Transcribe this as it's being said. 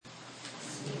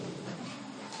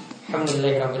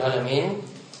Alhamdulillahirrabbilalamin.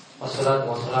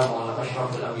 Wassalatu wassalamu ala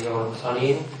asyrafil anbiya wal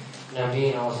mursalin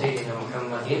nabiyina wa sayyidina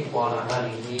Muhammadin wa ala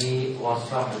alihi wa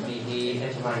sahbihi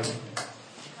ajma'in.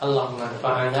 Allahumma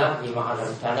anfa'na bima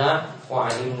 'allamtana wa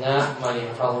 'allimna ma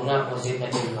yanfa'una wa zidna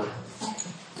ilma.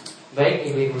 Baik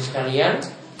ibu-ibu sekalian,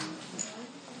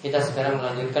 kita sekarang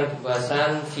melanjutkan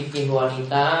pembahasan fikih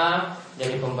wanita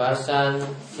dari pembahasan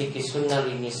fikih sunnah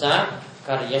linisa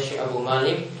karya Syekh Abu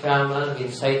Malik Kamal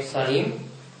bin Said Salim,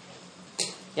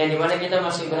 yang dimana kita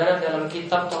masih berada dalam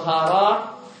kitab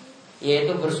Thaharah,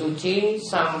 yaitu bersuci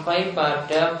sampai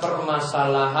pada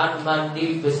permasalahan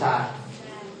mandi besar.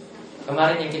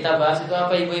 Kemarin yang kita bahas itu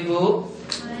apa ibu-ibu?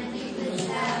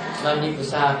 Mandi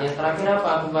besar. Yang terakhir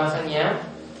apa pembahasannya?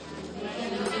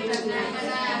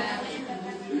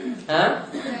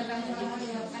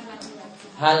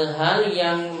 Hal-hal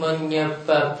yang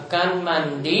menyebabkan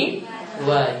mandi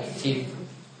wajib.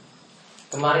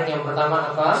 Kemarin yang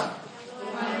pertama apa?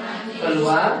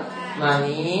 Keluar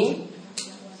mani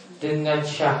dengan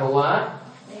syahwat,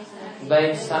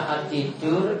 baik saat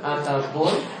tidur ataupun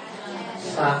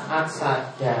saat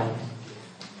sadar.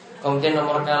 Kemudian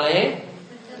nomor kali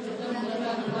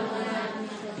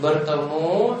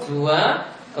bertemu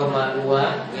dua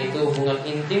kemaluan, yaitu hubungan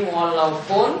intim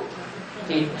walaupun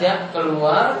tidak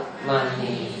keluar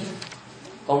mani.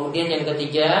 Kemudian yang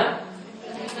ketiga,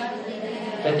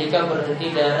 ketika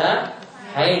berhenti darah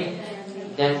haid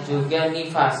dan juga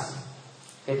nifas,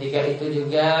 ketika itu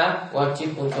juga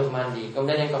wajib untuk mandi.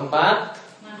 Kemudian yang keempat,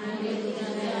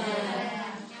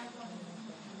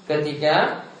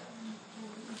 ketika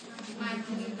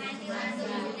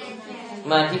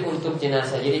mandi untuk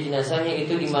jenazah. Jadi jenazahnya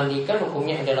itu dimandikan,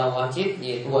 hukumnya adalah wajib,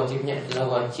 yaitu wajibnya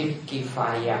adalah wajib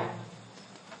kifayah.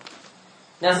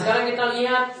 Nah sekarang kita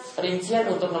lihat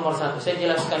rincian untuk nomor 1. Saya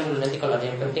jelaskan dulu, nanti kalau ada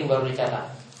yang penting baru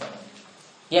dicatat.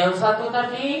 Yang satu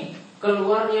tadi,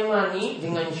 keluarnya mani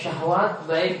dengan syahwat,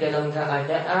 baik dalam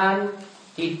keadaan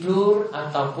tidur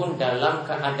ataupun dalam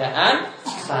keadaan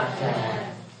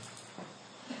sadar.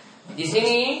 Di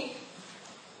sini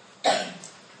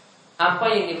apa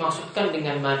yang dimaksudkan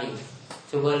dengan mani?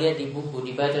 Coba lihat di buku,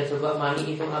 dibaca coba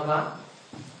mani itu apa?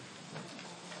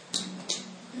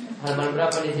 Halaman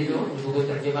berapa di situ? Di buku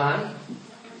terjemahan?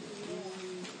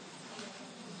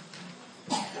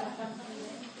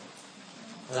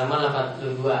 Halaman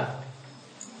 82.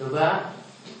 Coba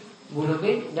Bu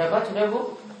Lupi dapat sudah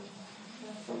Bu?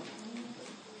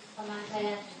 Sama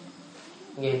saya.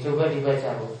 Oke, coba dibaca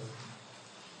Bu.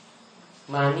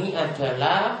 Mani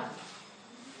adalah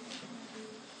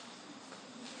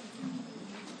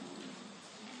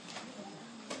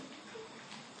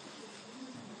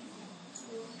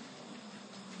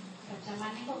baca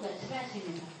mani kok gak jelas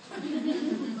ini.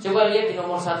 Coba lihat di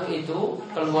nomor 1 itu,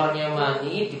 keluarnya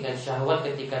mani dengan syahwat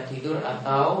ketika tidur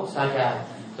atau sadar.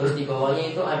 Terus di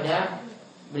bawahnya itu ada,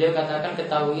 beliau katakan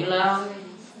ketahuilah,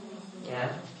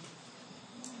 ya,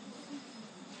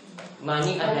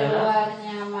 mani adalah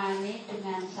keluarnya mani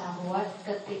dengan syahwat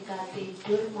ketika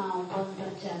tidur maupun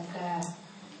berjaga.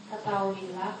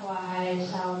 Ketahuilah wahai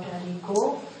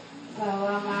saudariku,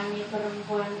 bahwa mani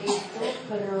perempuan itu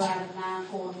berwarna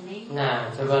kuning. Nah,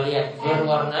 coba lihat,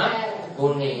 berwarna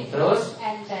kuning. Terus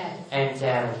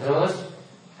encer. Terus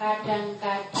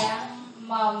kadang-kadang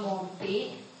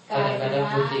memutih, kadang-kadang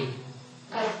putih.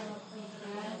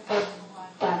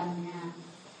 Kekuatannya.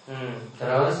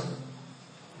 Terus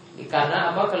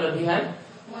karena apa kelebihan?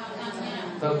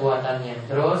 Kekuatannya.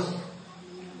 Terus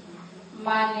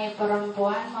mani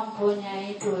perempuan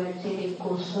mempunyai 2 ciri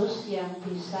khusus yang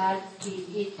bisa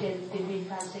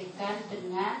diidentifikasikan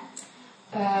dengan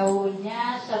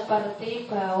baunya seperti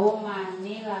bau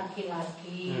mani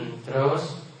laki-laki.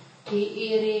 Terus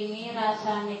diiringi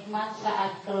rasa nikmat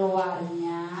saat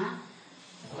keluarnya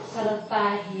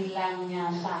serta hilangnya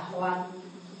syahwat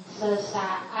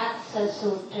sesaat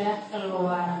sesudah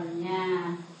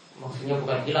keluarnya. Maksudnya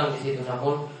bukan hilang di situ,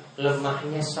 namun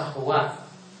lemahnya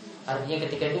syahwat. Artinya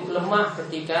ketika itu lemah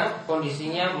ketika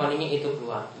kondisinya maninya itu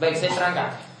keluar. Baik, saya terangkan.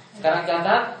 Sekarang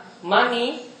catat,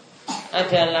 mani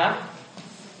adalah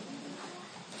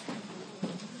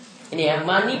ini ya,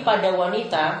 mani pada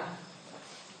wanita.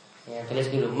 Ya, tulis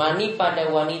dulu. Mani pada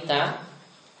wanita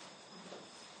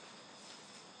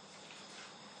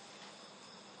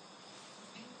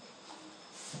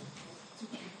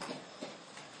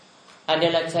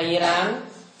adalah cairan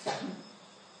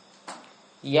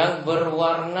yang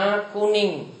berwarna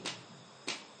kuning,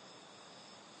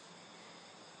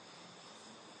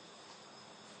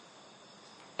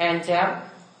 encer,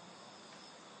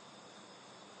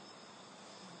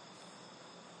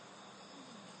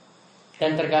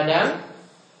 dan terkadang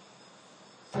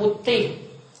putih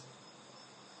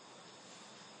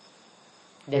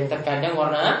dan terkadang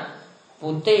warna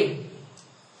putih.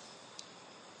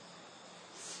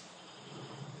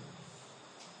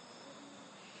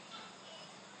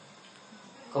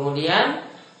 Kemudian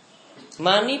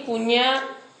mani punya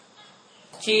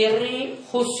ciri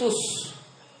khusus.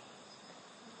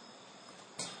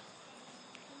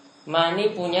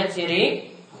 Mani punya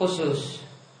ciri khusus.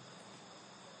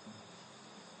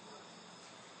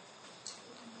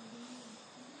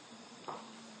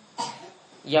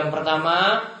 Yang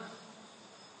pertama,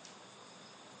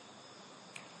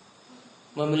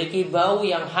 memiliki bau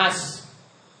yang khas.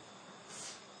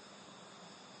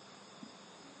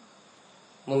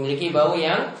 Memiliki bau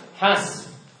yang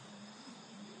khas.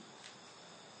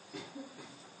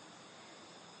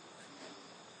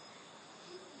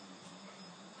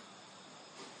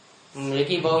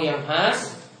 Memiliki bau yang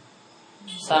khas,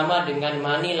 sama dengan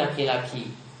mani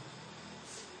laki-laki.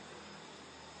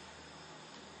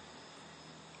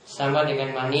 Sama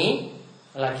dengan mani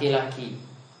laki-laki.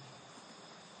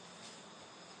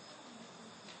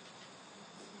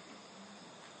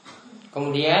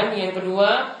 Kemudian yang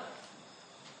kedua,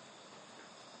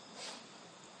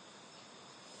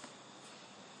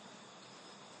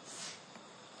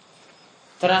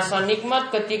 terasa nikmat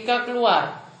ketika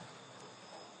keluar.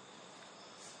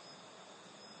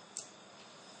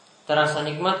 Terasa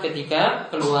nikmat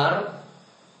ketika keluar.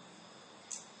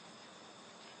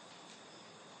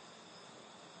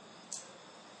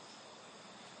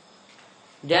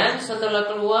 Dan setelah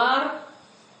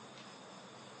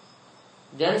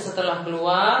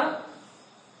keluar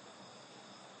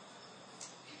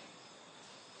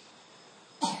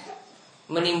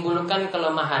menimbulkan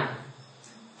kelemahan.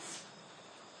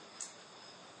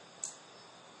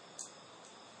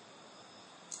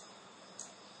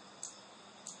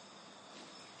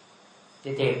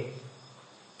 Titik.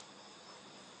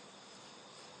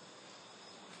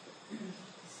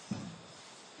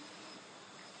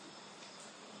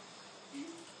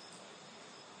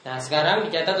 Nah, sekarang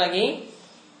dicatat lagi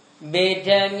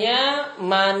bedanya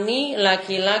mani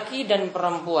laki-laki dan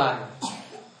perempuan.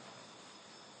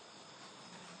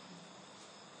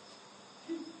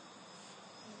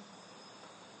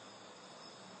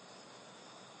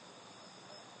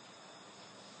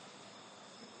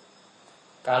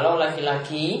 Kalau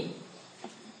laki-laki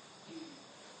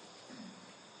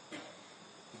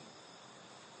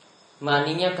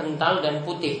maninya kental dan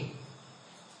putih.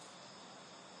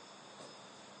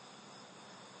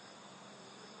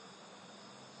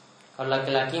 Kalau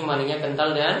laki-laki maninya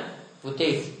kental dan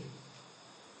putih.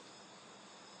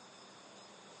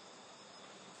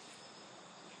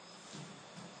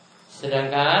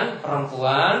 Sedangkan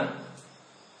perempuan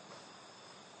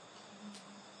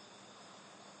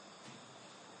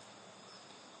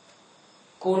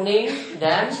kuning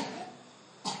dan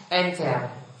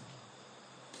encer.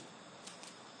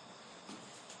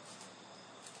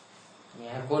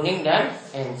 Ya, kuning dan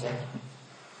encer.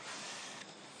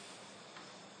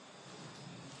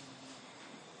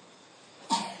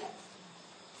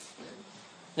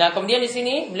 Nah, kemudian di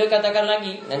sini beliau katakan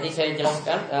lagi, nanti saya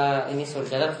jelaskan. Ini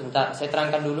sudah sebentar, saya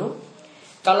terangkan dulu.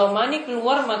 Kalau mani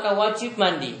keluar maka wajib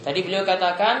mandi. Tadi beliau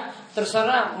katakan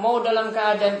terserah mau dalam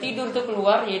keadaan tidur itu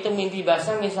keluar, yaitu mimpi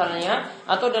basah misalnya,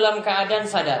 atau dalam keadaan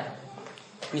sadar.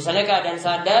 Misalnya keadaan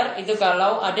sadar itu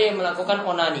kalau ada yang melakukan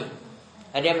onani.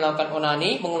 Ada yang melakukan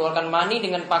onani, mengeluarkan mani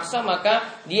dengan paksa,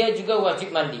 maka dia juga wajib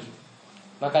mandi.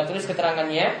 Maka tulis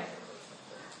keterangannya.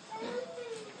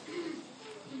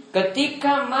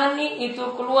 Ketika mani itu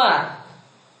keluar,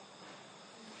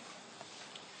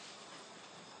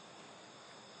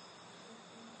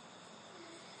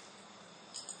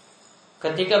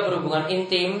 ketika berhubungan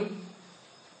intim,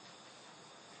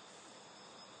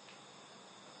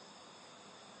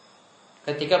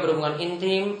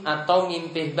 atau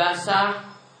mimpi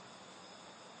basah,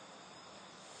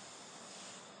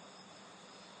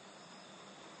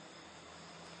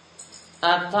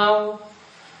 atau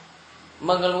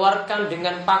mengeluarkan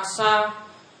dengan paksa,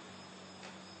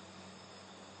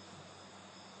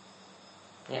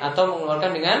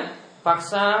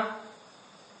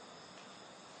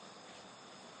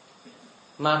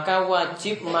 maka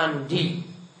wajib mandi.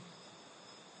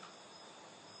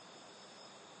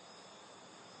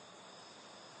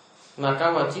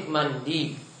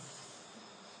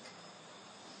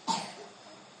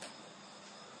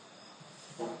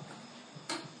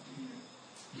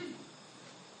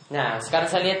 Nah, sekarang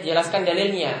saya jelaskan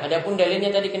dalilnya. Adapun dalilnya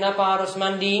tadi kenapa harus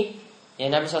mandi? Ya,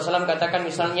 Nabi SAW katakan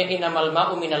misalnya innamal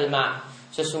ma'u minal ma'.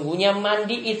 Sesungguhnya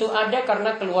mandi itu ada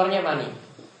karena keluarnya mani.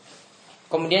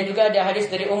 Kemudian juga ada hadis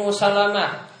dari Ummu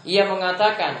Salamah. Ia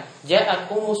mengatakan,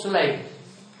 Ja'at Ummu Sulaim.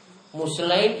 Ummu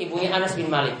Sulaim ibunya Anas bin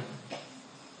Malik.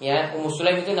 Ya, Ummu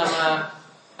Sulaim itu nama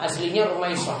aslinya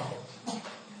Rumaisah.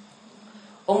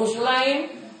 Ummu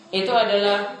Sulaim itu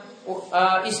adalah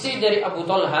istri dari Abu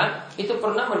Talha. Itu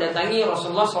pernah mendatangi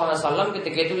Rasulullah SAW.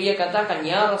 Ketika itu dia katakan,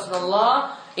 ya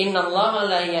Rasulullah, innallaha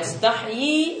la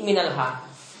yastahyi minal haq.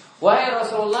 Wahai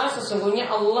Rasulullah, sesungguhnya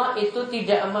Allah itu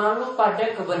tidak malu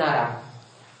pada kebenaran.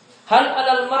 Hal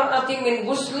alal mar'ati min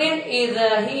guslin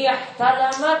idza hiya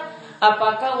ihtalamat.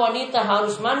 Apakah wanita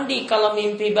harus mandi kalau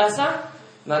mimpi basah?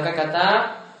 Maka kata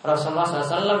Rasulullah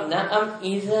SAW, na'am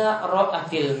idza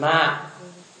ra'atil ma'.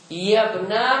 Iya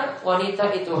benar,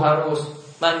 wanita itu harus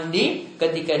mandi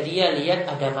ketika dia lihat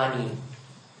ada mani.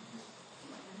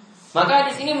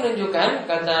 Maka di sini menunjukkan,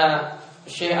 kata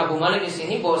Syekh Abu Malik di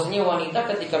sini, bahwasanya wanita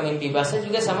ketika mimpi basah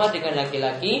juga sama dengan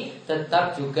laki-laki,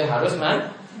 tetap juga harus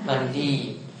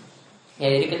mandi.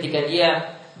 Ya, jadi ketika dia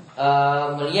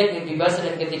melihat mimpi basah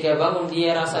dan ketika bangun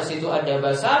dia rasa situ ada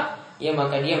basah, ya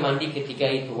maka dia mandi ketika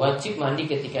itu, wajib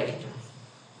mandi ketika itu.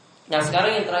 Nah,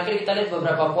 sekarang yang terakhir kita lihat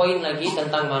beberapa poin lagi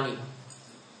tentang mani.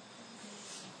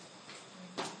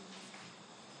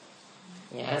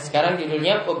 Ya, sekarang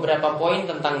judulnya beberapa poin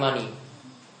tentang mani.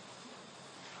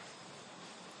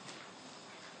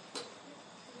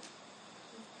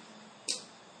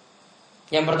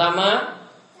 Yang pertama,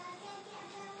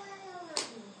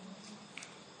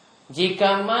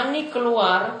 jika mani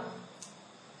keluar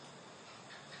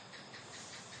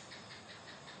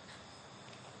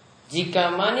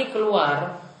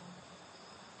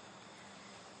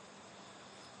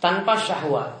tanpa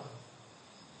syahwat,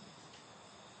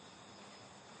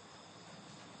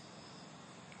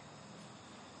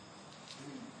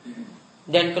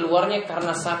 dan keluarnya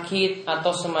karena sakit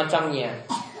atau semacamnya,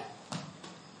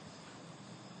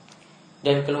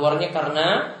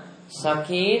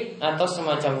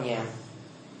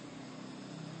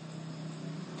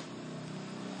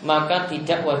 maka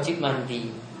tidak wajib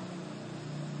mandi.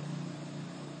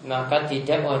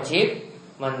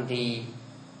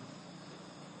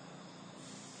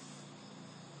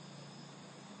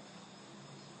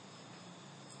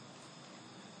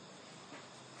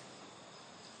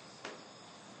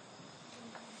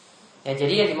 Ya,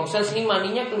 jadi yang dimaksud sini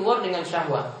maninya keluar dengan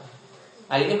syahwat.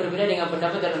 Hal ini berbeda dengan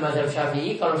pendapat dalam mazhab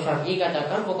Syafi'i. Kalau Syafi'i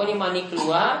katakan pokoknya mani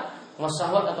keluar, mau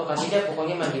syahwat atau tidak,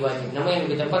 pokoknya mandi wajib. Namun yang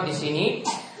lebih tepat di sini,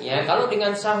 ya kalau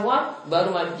dengan syahwat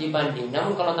baru wajib mandi.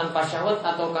 Namun kalau tanpa syahwat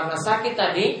atau karena sakit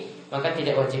tadi, maka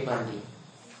tidak wajib mandi.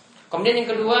 Kemudian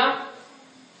yang kedua,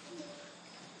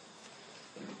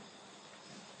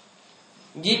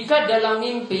 jika dalam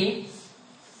mimpi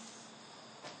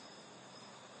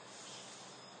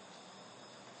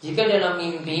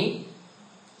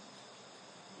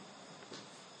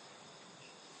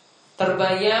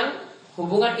terbayang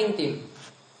hubungan intim,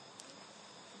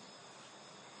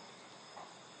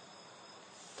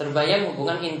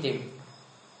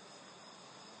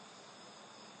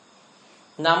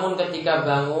 namun ketika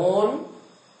bangun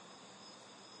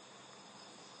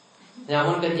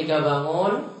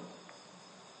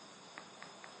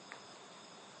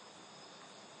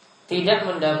tidak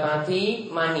mendapati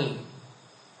mani.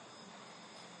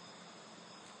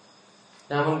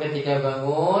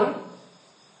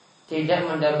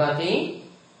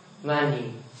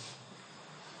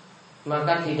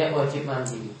 Maka tidak wajib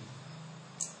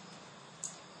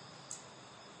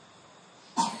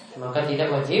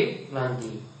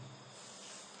mandi.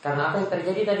 Karena apa yang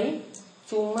terjadi tadi?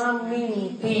 Cuma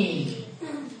mimpi.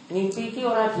 Mimpi itu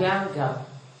orang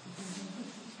dianggap.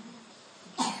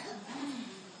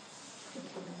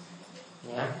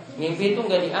 Ya, mimpi itu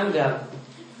nggak dianggap.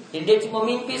 Jadi dia cuma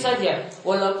mimpi saja.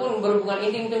 Walaupun berhubungan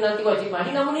intim itu nanti wajib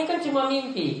mandi, namun ini kan cuma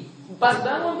mimpi. Pas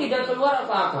bangun tidak keluar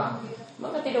apa-apa,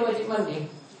 maka tidak wajib mandi.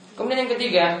 Kemudian yang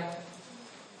ketiga,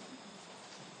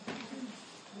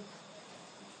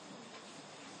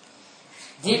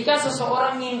 jika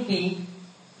seseorang mimpi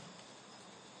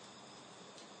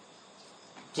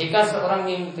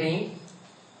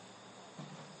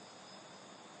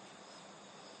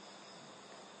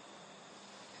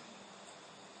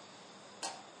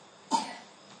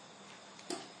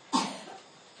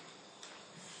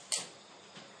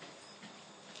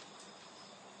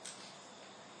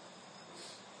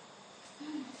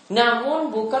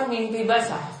namun bukan mimpi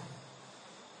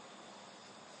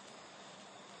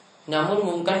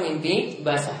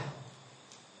basah,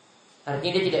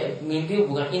 artinya dia tidak mimpi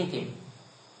hubungan intim,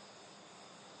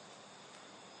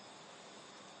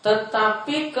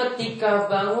 tetapi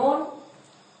ketika bangun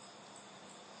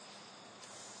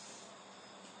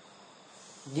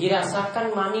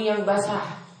dirasakan mani yang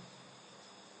basah.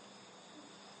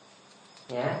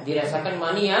 Ya, dirasakan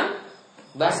mani yang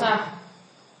basah.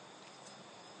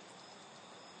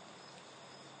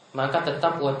 maka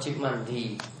tetap wajib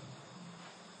mandi.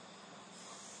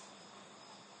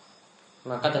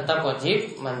 Maka tetap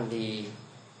wajib mandi.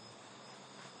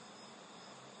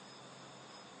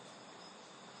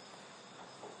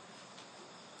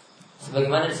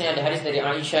 Sebagaimana di sini ada hadis dari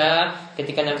Aisyah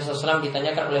ketika Nabi SAW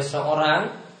ditanyakan oleh seorang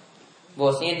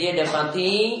bahwasanya dia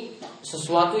dapati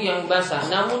sesuatu yang basah,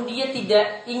 namun dia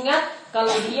tidak ingat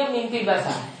kalau dia mimpi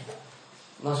basah.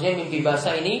 Maksudnya mimpi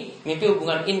basah ini mimpi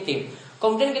hubungan intim.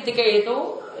 Kemudian ketika itu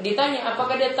ditanya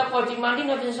apakah dia tetap wajib mandi,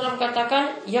 Nabi SAW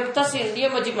katakan yaktasil,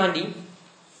 dia wajib mandi.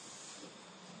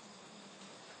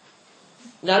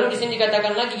 Lalu di sini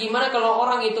dikatakan lagi, gimana kalau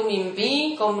orang itu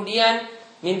mimpi, kemudian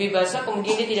mimpi basah,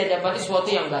 kemudian dia tidak dapati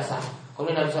sesuatu yang basah.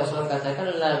 Kemudian Nabi SAW katakan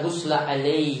la ghusla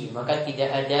alaihi, maka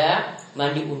tidak ada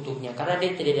mandi untuknya karena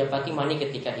dia tidak dapati mandi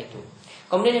ketika itu.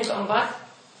 Kemudian yang keempat,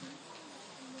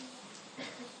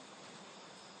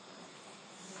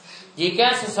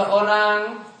 jika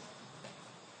seseorang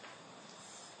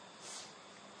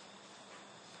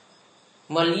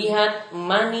melihat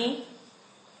mani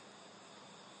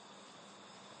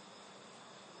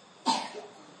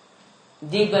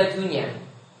di bajunya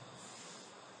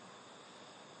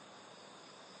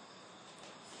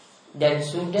dan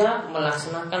sudah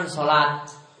melaksanakan sholat,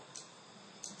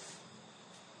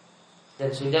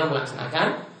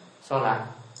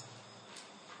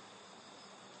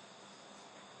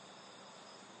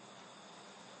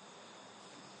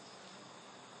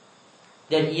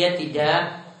 dan ia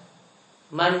tidak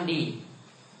mandi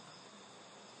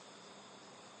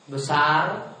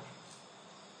besar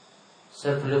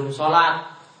sebelum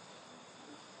sholat,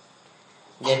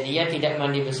 dan dia tidak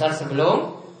mandi besar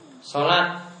sebelum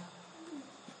sholat,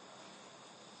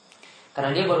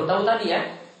 karena dia baru tahu tadi ya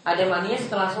ada maninya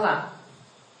setelah sholat,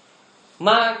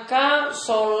 maka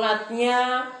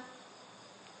sholatnya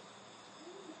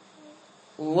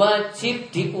wajib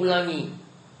diulangi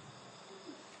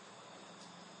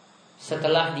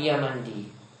setelah dia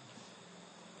mandi.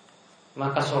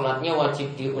 Maka sholatnya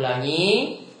wajib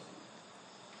diulangi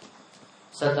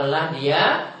setelah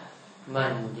dia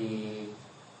mandi.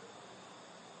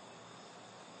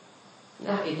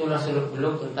 Nah, itulah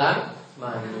seluk-beluk tentang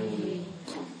mandi.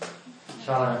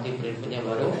 Insyaallah nanti berikutnya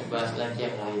baru bahas lagi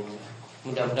yang lainnya.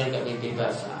 Mudah-mudahan gak mimpi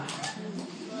basah.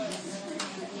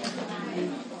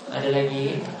 Ada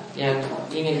lagi yang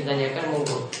ingin ditanyakan,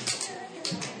 monggo.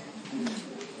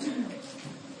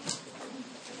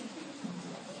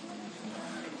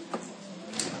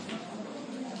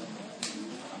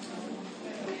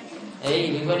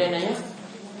 Ibu ada yang nanya?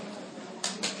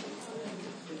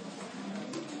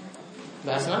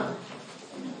 Mbak Aslam?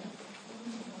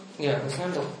 Ya,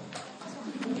 Aslam tuh.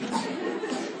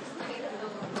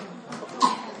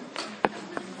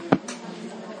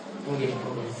 Mungkin.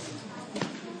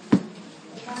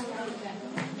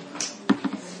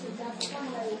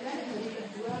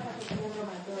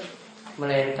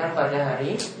 Melahirkan pada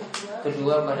hari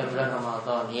kedua pada bulan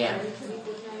Ramadan, ya.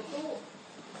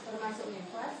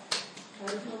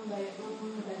 Harus membayar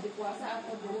puasa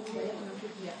atau belum membayar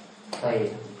fidyah. Baik.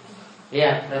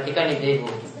 Lihat, perhatikan ibu.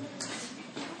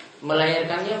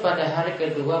 Melahirkannya pada hari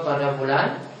kedua pada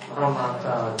bulan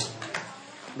Ramadan.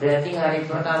 Berarti hari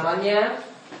pertamanya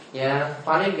ya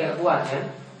paling gak kuat kan?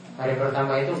 Hari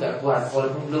pertama itu gak kuat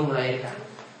walaupun belum melahirkan.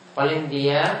 Paling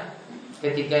dia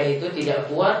ketika itu tidak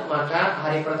kuat, maka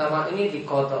hari pertama ini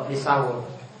dikotok, disahur.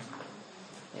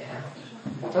 Ya.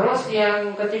 Terus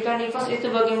yang ketika nifas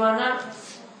itu bagaimana?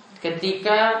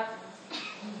 Ketika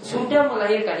sudah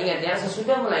melahirkan, ingat ya,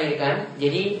 sesudah melahirkan.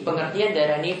 Jadi pengertian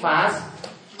darah nifas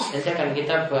nanti akan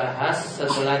kita bahas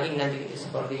setelah ini, nanti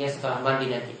sepertinya setelah mandi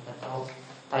nanti. Atau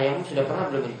tayamum sudah pernah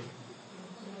belum ini?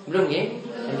 Belum ya?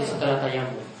 Nanti setelah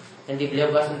tayamum nanti beliau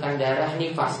bahas tentang darah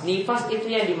nifas. Nifas itu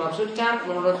yang dimaksudkan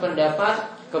menurut pendapat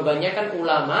kebanyakan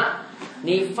ulama,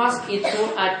 nifas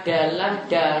itu adalah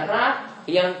darah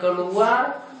yang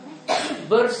keluar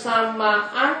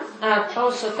bersamaan atau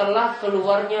setelah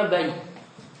keluarnya bayi.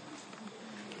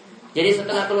 Jadi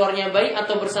setelah keluarnya bayi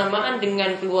atau bersamaan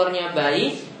dengan keluarnya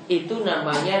bayi, itu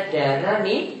namanya darah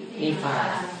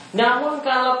nifas. Namun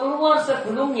kalau keluar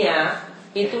sebelumnya,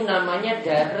 itu namanya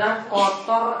darah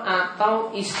kotor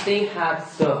atau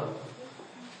istihadah.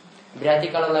 Berarti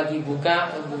kalau lagi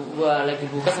buka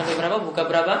sampai berapa? Buka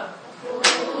berapa?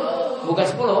 Buka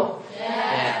 10?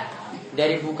 Ya.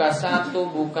 Dari buka 1,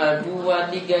 buka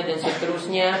 2, 3 dan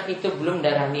seterusnya itu belum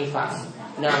darah nifas.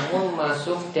 Namun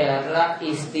masuk darah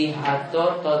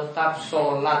istihadah, tetap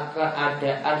sholat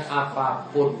keadaan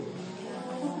apapun.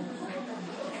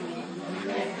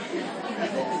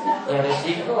 Ya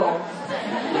resiko.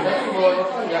 Kita bawa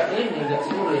nggak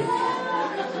sulit.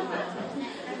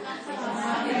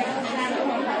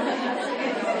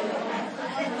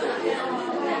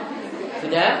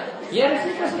 Anda, ya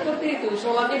resiko seperti itu.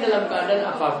 Sholatnya dalam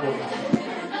keadaan apapun.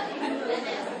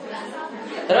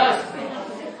 Terus,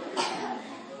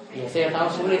 ya saya tahu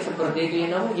sulit seperti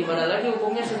itu, namun gimana lagi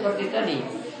hukumnya seperti tadi.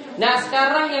 Nah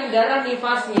sekarang yang darah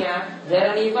nifasnya,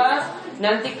 darah nifas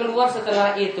nanti keluar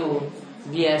setelah itu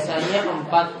biasanya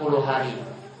 40 hari.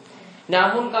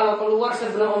 Namun kalau keluar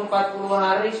sebelum 40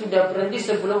 hari, sudah berhenti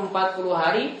sebelum 40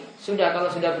 hari, sudah, kalau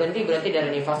sudah berhenti berarti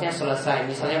darah nifasnya selesai.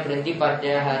 Misalnya berhenti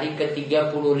pada hari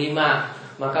ke-35,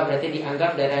 maka berarti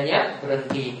dianggap darahnya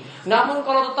berhenti. Namun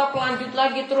kalau tetap lanjut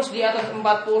lagi terus di atas 40,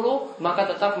 maka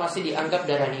tetap masih dianggap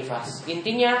darah nifas.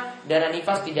 Intinya darah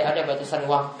nifas tidak ada batasan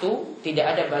waktu,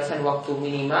 tidak ada batasan waktu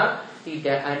minimal,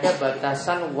 tidak ada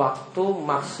batasan waktu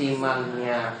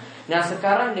maksimalnya. Nah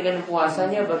sekarang dengan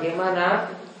puasanya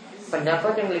bagaimana?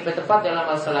 Pendapat yang lebih tepat dalam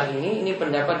masalah ini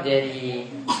pendapat dari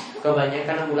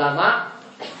kebanyakan ulama.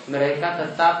 Mereka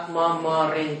tetap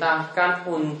memerintahkan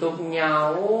untuk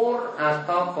nyaur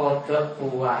atau qada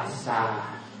puasa.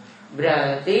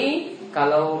 Berarti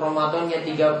kalau Ramadannya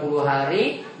 30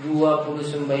 hari,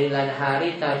 29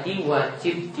 hari tadi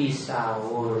wajib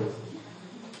disahur.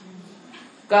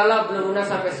 Kalau belum lunas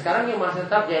sampai sekarang, ya masih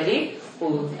tetap jadi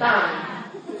utang.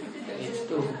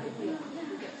 Itu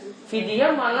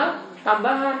fidyah malah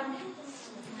tambahan.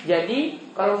 Jadi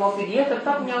kalau mau fidyah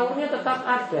tetap nyaurnya tetap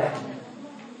ada.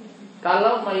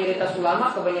 Kalau mayoritas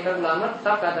ulama, kebanyakan ulama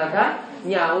tetap katakan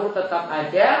nyaur tetap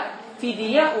ada,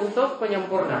 fidyah untuk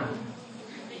penyempurna.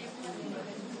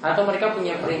 Atau mereka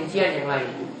punya perincian yang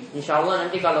lain. Insya Allah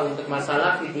nanti kalau untuk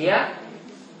masalah fidyah,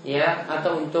 ya,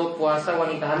 atau untuk puasa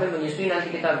wanita hamil menyusui, nanti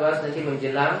kita bahas nanti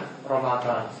menjelang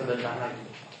Ramadan sebentar lagi.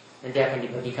 Nanti akan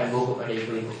dibagikan buku pada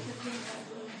ibu-ibu.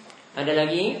 Ada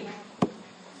lagi?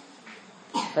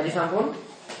 Tadi sampun?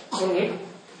 Mungkin?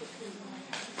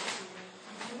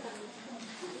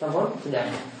 Sampun? Sudah.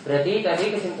 Berarti tadi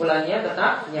kesimpulannya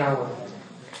tetap nyaur.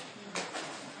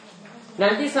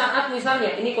 Nanti saat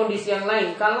misalnya, ini kondisi yang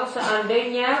lain. Kalau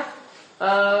seandainya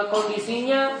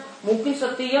kondisinya mungkin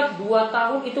setiap 2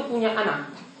 tahun itu punya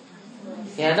anak,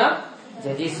 ya toh?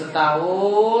 Jadi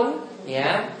setahun,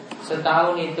 ya,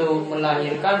 setahun itu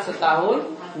melahirkan,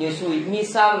 setahun nyusui.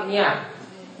 Misalnya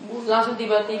langsung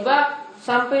tiba-tiba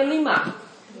sampai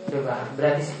 5, coba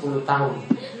berarti 10 tahun.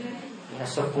 Ya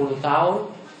 10 tahun,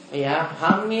 ya,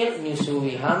 hamil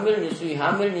nyusui, hamil nyusui,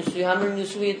 hamil nyusui, hamil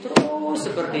nyusui, terus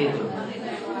seperti itu.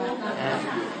 Ya,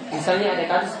 misalnya ada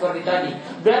kasus seperti tadi,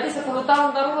 berarti 10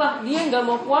 tahun taruhlah dia nggak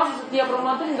mau puasa, setiap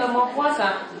Ramadan nggak mau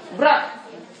puasa, berat.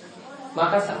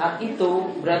 Maka saat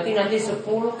itu berarti nanti 10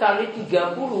 kali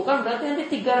 30 kan berarti nanti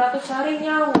 300 hari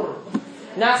nyaur.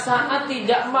 Nah saat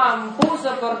tidak mampu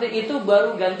seperti itu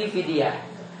baru ganti fidyah.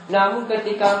 Namun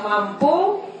ketika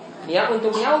mampu, ya,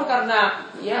 untuk nyaur, karena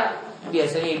ya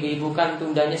biasanya ibu-ibu kan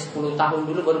tundanya 10 tahun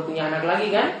dulu baru punya anak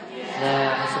lagi kan.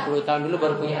 Nah 10 tahun dulu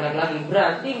baru punya anak lagi,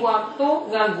 berarti waktu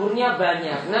nganggurnya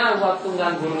banyak. Nah waktu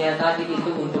nganggurnya tadi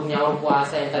itu untuk nyaur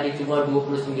puasa yang tadi cuma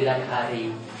 29 hari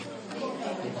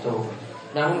itu.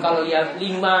 Namun kalau ya 5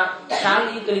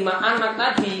 kali itu 5 anak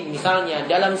tadi, misalnya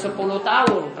dalam 10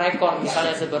 tahun rekor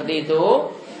misalnya seperti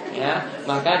itu, ya,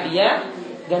 maka dia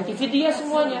ganti fidyah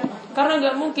semuanya. Karena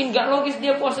nggak mungkin, nggak logis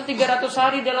dia puasa 300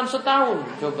 hari dalam setahun.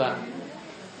 Coba,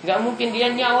 nggak mungkin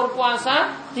dia nyaur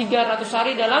puasa 300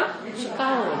 hari dalam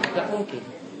setahun, nggak mungkin.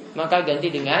 Maka ganti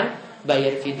dengan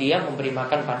bayar fidyah, memberi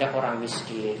makan pada orang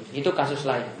miskin. Itu kasus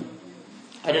lain.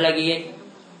 Ada lagi?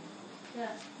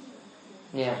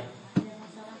 Ya.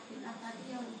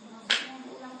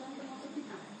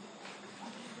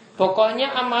 Pokoknya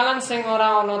amalan sing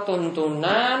ora ana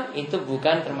tuntunan itu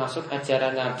bukan termasuk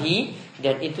ajaran Nabi,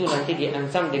 dan itu nanti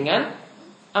diancam dengan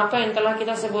apa yang telah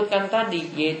kita sebutkan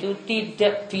tadi, yaitu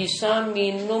tidak bisa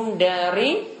minum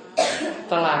dari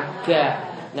telaga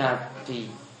Nabi.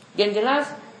 Yang jelas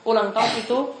ulang tahun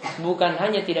itu bukan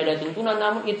hanya tidak ada tuntunan,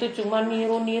 namun itu cuma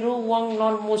niru-niru wong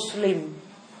non muslim.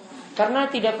 Karena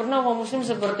tidak pernah wong muslim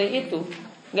seperti itu.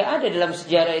 Gak ada dalam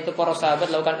sejarah itu para sahabat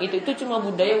lakukan itu. Itu cuma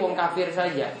budaya wong kafir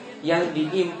saja yang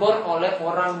diimpor oleh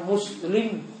orang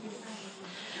muslim.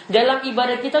 Dalam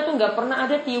ibadah kita tuh gak pernah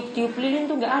ada tiup-tiup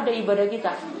lilin, tuh gak ada ibadah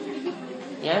kita.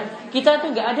 Ya, kita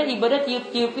tuh gak ada ibadah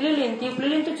tiup-tiup lilin. Tiup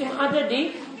lilin tuh cuma ada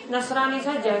di Nasrani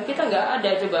saja. Kita gak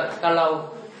ada. Coba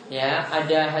kalau ya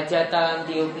ada hajatan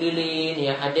tiup lilin,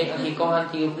 ya ada yang nikahan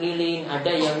tiup lilin,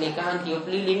 ada yang nikahan tiup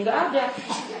lilin, gak ada.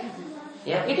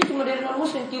 Ya, itu cuma dari non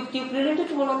muslim. Tiup-tiup lilin itu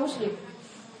cuma non muslim.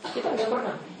 Kita nggak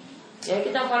pernah. Ya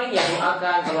kita paling ya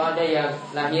doakan, kalau ada yang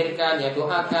lahirkan ya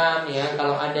doakan, ya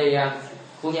kalau ada yang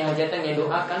punya hajatan ya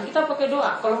doakan. Kita pakai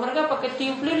doa. Kalau mereka pakai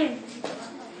tiup lilin,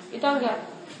 kita enggak.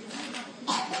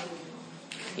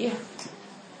 Iya.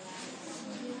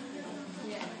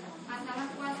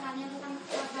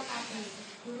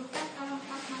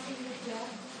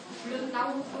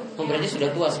 tahu hukumnya. Oh, berarti sudah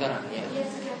tua sekarang ya? Iya,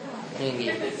 sudah tua.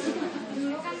 Gitu.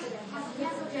 Dulu kan maksudnya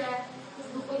sudah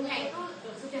hukumnya itu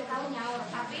sudah tahu nyaur,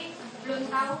 tapi belum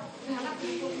tahu banget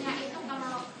hukumnya itu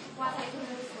kalau puasa itu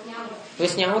harus nyaur.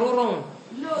 Wis nyaur urung?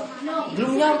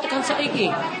 Belum nyaur tekan saiki.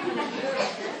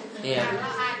 Iya.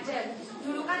 Kalau ada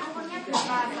dulu kan umurnya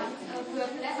berapa?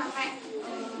 12 sampai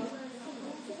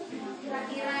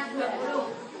kira-kira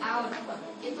 20 tahun.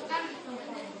 Itu kan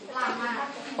lama.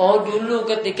 Oh, dulu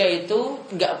ketika itu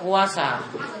nggak puasa.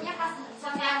 Maksudnya pas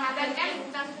setiap Ramadan kan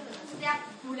bukan setiap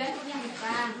bulan punya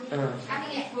hutang. Kan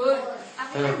libur,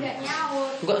 tapi kan nggak nyaur.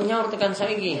 Nggak nyaur tekan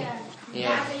saiki. Iya.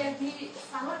 Ada yang di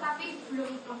sahur tapi belum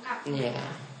lengkap. Iya.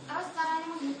 Terus caranya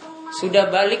menghitung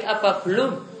Sudah balik apa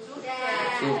belum?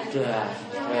 Sudah.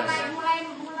 Terus. Mulai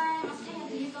maksudnya yang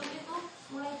dihitung itu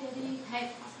mulai dari haid.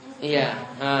 Iya.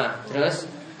 Terus Terus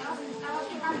kalau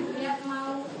kita lihat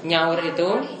mau nyaur itu?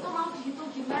 mau dihitung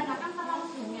gimana kan terlalu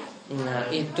banyak. Nah,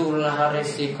 itulah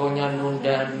resikonya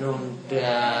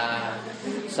nunda-nunda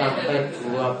sampai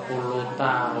 20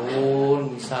 tahun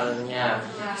misalnya.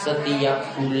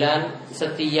 Setiap bulan,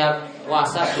 setiap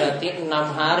puasa berarti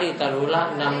 6 hari,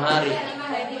 taruhlah 6 hari.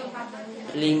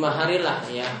 5 hari lah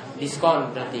ya,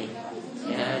 diskon berarti.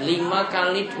 Ya, 5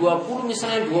 kali 20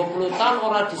 misalnya 20 tahun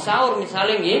orang disaur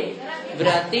misalnya nggih,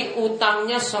 berarti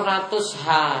utangnya 100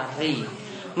 hari.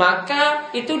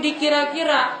 Maka itu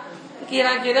dikira-kira,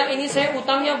 kira-kira ini saya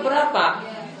utangnya berapa?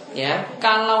 Ya,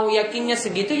 kalau yakinnya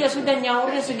segitu ya sudah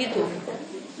nyaurnya segitu.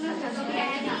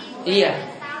 Iya.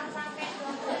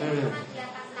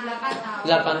 8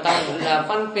 tahun,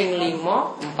 8 ping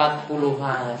 5 40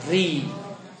 hari.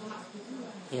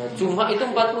 Ya, cuma itu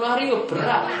 40 hari ya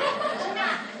berat.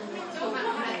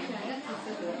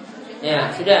 Ya,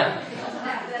 sudah.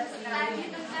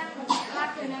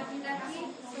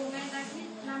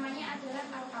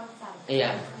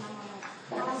 Iya.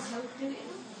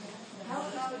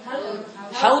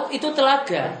 Haud itu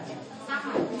telaga.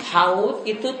 Haud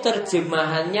itu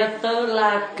terjemahannya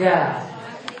telaga.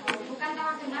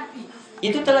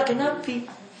 Itu telaga Nabi.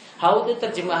 Haud itu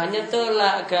terjemahannya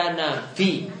telaga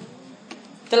Nabi.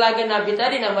 Telaga Nabi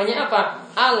tadi namanya apa?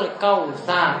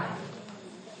 Al-Kautsar.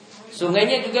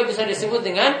 Sungainya juga bisa disebut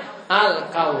dengan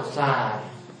Al-Kautsar.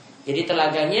 Jadi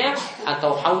telaganya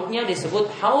atau haudnya disebut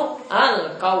Haud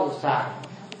Al-Kautsar.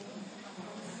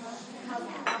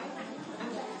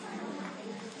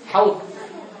 Haud.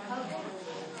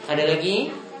 Ada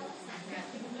lagi?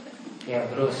 Ya,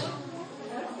 terus.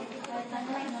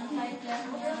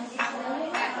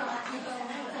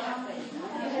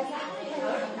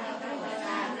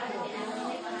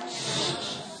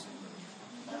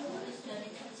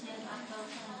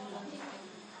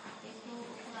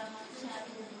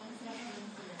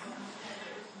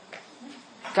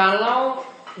 Kalau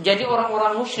jadi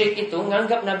orang-orang musyrik itu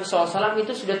menganggap Nabi SAW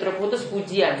itu sudah terputus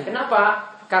pujian. Kenapa?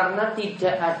 Karena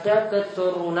tidak ada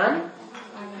keturunan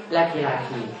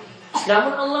laki-laki.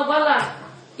 Namun Allah balas,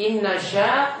 Inna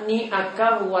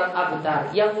sya'ni'aka huwal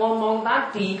abtar. Yang ngomong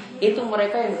tadi itu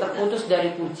mereka yang terputus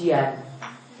dari pujian.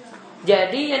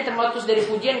 Jadi yang terputus dari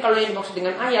pujian, kalau yang dimaksud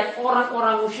dengan ayat,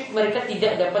 orang-orang musyrik mereka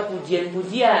tidak dapat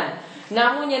pujian-pujian.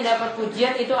 Namun yang dapat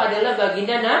pujian itu adalah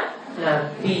baginda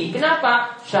Nabi.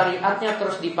 Kenapa? Syariatnya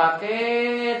terus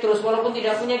dipakai, terus walaupun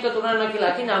tidak punya keturunan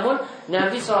laki-laki, namun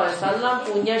Nabi SAW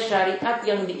punya syariat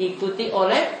yang diikuti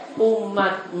oleh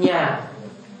umatnya.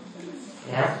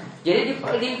 Ya, jadi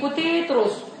diikuti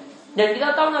terus. Dan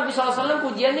kita tahu Nabi SAW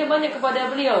pujiannya banyak kepada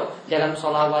beliau dalam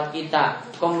sholawat kita.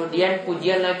 Kemudian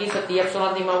pujian lagi setiap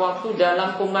sholat 5 waktu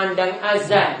dalam kumandang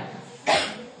azan.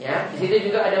 Ya, di situ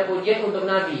juga ada pujian untuk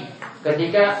Nabi.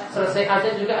 Ketika selesai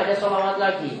azan juga ada sholawat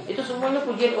lagi. Itu semuanya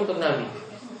pujian untuk Nabi.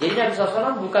 Jadi Nabi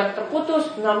SAW bukan terputus,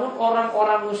 namun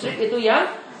orang-orang musyrik itu yang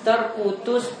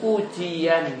terputus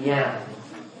pujiannya.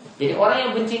 Jadi orang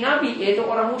yang benci Nabi, yaitu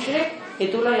orang musyrik,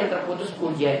 itulah yang terputus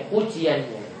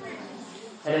pujiannya.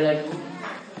 Ada lagi?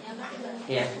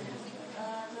 Ya.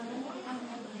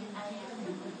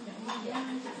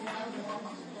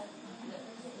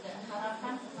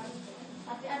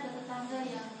 Tapi ada tetangga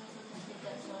yang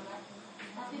tidak sholat,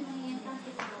 tapi menginginkan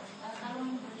itu. Kalau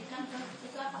memberikan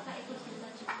itu, apakah itu bisa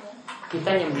juga?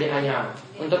 Kita yang beli ayam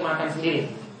untuk makan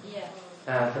sendiri. Iya.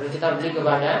 Nah, terus kita beli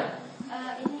kepada?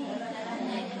 Ini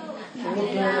caranya itu.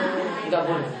 Enggak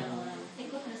boleh.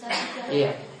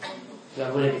 Iya, enggak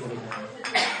boleh diberikan.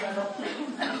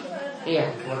 Iya,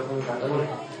 walaupun enggak boleh.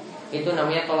 Itu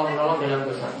namanya tolong-menolong dalam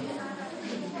dosa.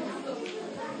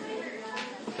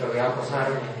 Coba ya,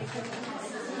 besarnya.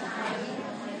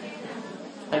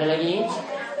 Ada lagi?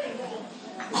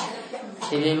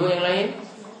 Ibu yang lain?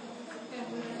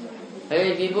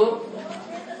 Ayo ibu.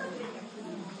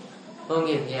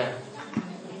 Mungkin ya.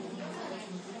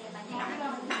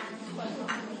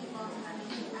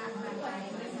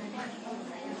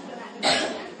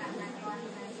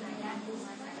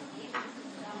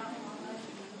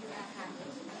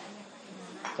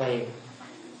 Baik.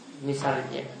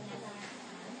 Misalnya,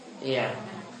 iya.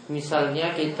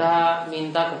 Misalnya kita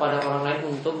minta kepada orang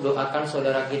lain untuk doakan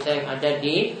saudara kita yang ada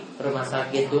di rumah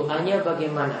sakit. Doanya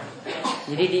bagaimana?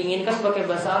 Jadi diinginkan pakai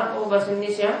bahasa Arab atau bahasa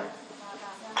Indonesia?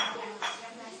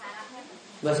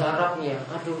 Bahasa Arabnya.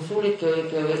 Aduh, sulit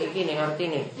gawe-gawe ini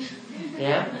artinya.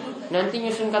 Ya. Nanti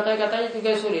nyusun kata-katanya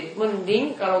juga sulit.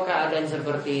 Mending kalau keadaan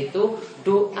seperti itu,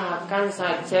 doakan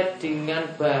saja dengan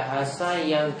bahasa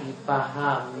yang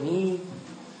dipahami.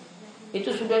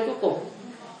 Itu sudah cukup.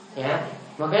 Ya.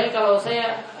 Makanya kalau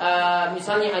saya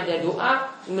misalnya ada doa,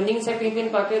 mending saya pimpin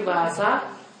pakai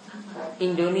bahasa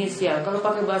Indonesia. Kalau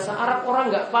pakai bahasa Arab orang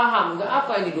nggak paham, nggak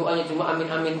apa ini doanya, cuma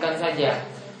amin-aminkan saja.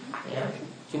 Ya,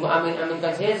 cuma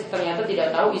amin-aminkan saja, ternyata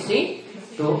tidak tahu isi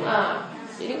doa.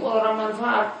 Jadi orang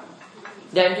manfaat.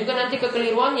 Dan juga nanti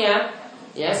kekeliruannya,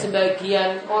 ya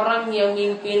sebagian orang yang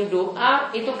mimpin doa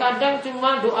itu kadang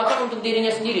cuma doakan untuk dirinya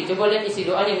sendiri. Coba lihat isi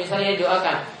doanya, misalnya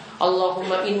doakan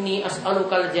Allahumma inni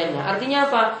as'alukal jannah. Artinya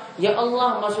apa? Ya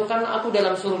Allah, masukkanlah aku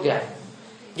dalam surga.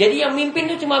 Jadi yang mimpin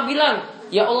itu cuma bilang,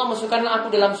 ya Allah, masukkanlah aku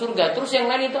dalam surga. Terus yang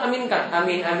lain itu aminkan,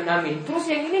 amin, amin, amin. Terus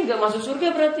yang ini nggak masuk surga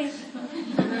berarti.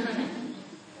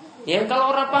 Ya,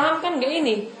 kalau orang paham kan nggak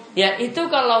ini. Ya, itu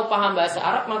kalau paham bahasa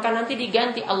Arab maka nanti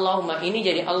diganti Allahumma ini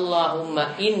jadi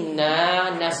Allahumma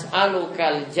inna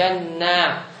nas'alukal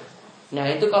jannah. Nah,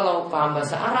 itu kalau paham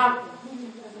bahasa Arab.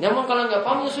 Namun kalau nggak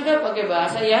paham ya sudah pakai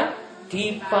bahasa yang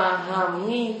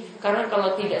dipahami. Karena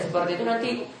kalau tidak seperti itu nanti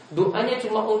doanya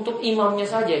cuma untuk imamnya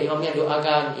saja. Imamnya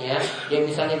doakan ya. Dia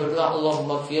misalnya berdoa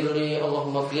Allahumma firli,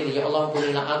 Allahumma firli, ya Allah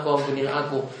ampunilah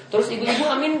aku. Terus ibu-ibu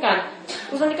aminkan.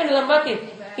 Terus nanti kan dalam batin,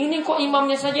 ini kok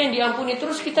imamnya saja yang diampuni,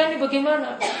 terus kita ini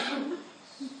bagaimana?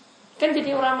 Kan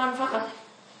jadi orang manfaat.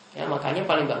 Ya, makanya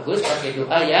paling bagus pakai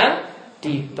doa yang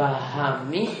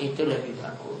dipahami, itu lebih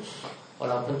bagus.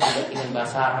 Walaupun tidak dengan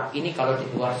bahasa Arab ini kalau di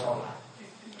luar sholat.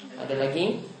 Ada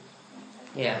lagi?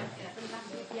 Ya.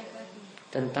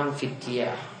 Tentang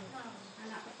fidyah.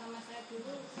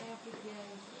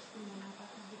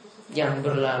 Yang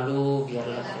berlalu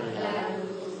biarlah berlalu.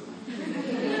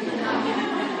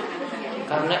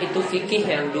 Karena itu fikih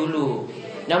yang dulu.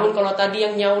 Namun kalau tadi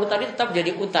yang nyaur tadi tetap jadi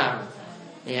utang.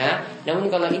 Ya. Namun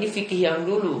kalau ini fikih yang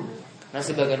dulu. Nah,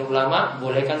 sebagian ulama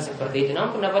bolehkan seperti itu.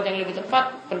 Namun pendapat yang lebih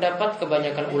tepat, pendapat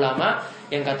kebanyakan ulama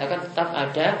yang katakan tetap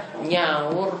ada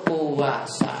nyaur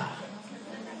puasa.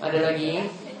 Ada lagi?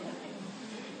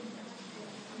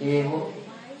 Ibu,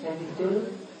 yang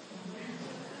betul?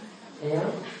 Ya,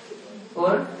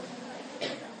 Pun,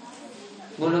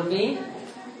 Bu Luki.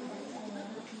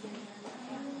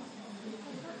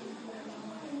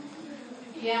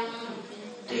 Yang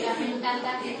diaminkan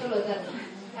tadi itu loh,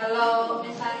 kalau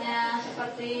misalnya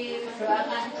seperti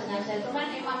mendoakan jenazah itu kan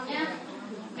imamnya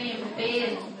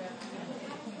mimpin.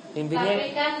 Tapi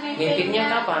kan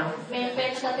mimpinnya kapan?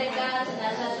 Mimpin ketika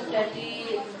jenazah sudah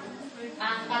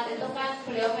diangkat itu kan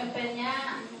beliau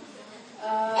mimpinnya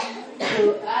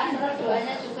doa, terus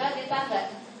doanya juga kita nggak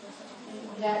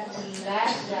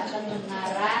jelas, nggak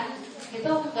kedengaran,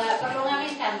 itu nggak perlu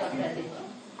ngaminkan kok berarti.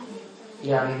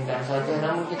 Ya aminkan saja,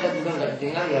 namun kita juga nggak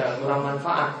dengar ya kurang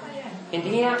manfaat.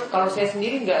 Intinya kalau saya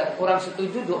sendiri nggak kurang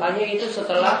setuju doanya itu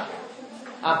setelah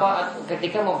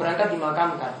ketika mau berangkat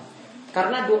dimakamkan.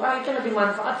 Karena doa itu lebih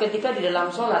manfaat ketika di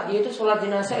dalam sholat, yaitu sholat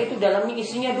jenazah itu dalamnya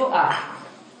isinya doa.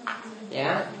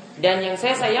 Ya. Dan yang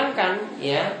saya sayangkan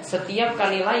ya, setiap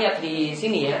kali layat di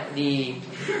sini ya, di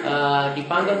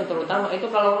panggung terutama itu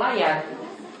kalau layat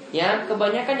ya,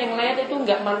 kebanyakan yang layat itu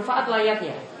nggak manfaat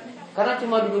layatnya. Karena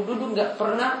cuma duduk-duduk, nggak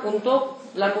pernah untuk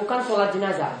lakukan sholat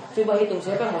jenazah. Coba hitung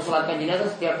siapa yang mau sholatkan jenazah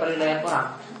setiap kali layat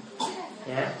orang.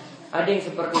 Ya, ada yang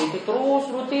seperti itu terus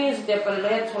rutin setiap kali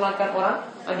layat sholatkan orang.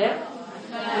 Ada?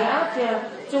 Nggak ada.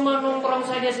 Cuma nongkrong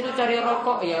saja situ cari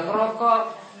rokok ya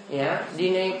ngerokok, ya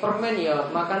dinaik permen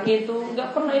ya makan itu.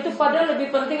 Nggak pernah itu. Padahal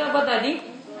lebih penting apa tadi?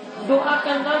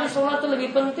 Doakan tadi, sholat itu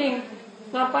lebih penting.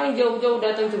 Ngapain jauh-jauh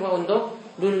datang cuma untuk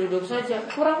duduk-duduk saja?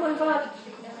 Kurang manfaat.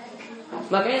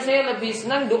 Makanya saya lebih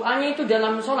senang doanya itu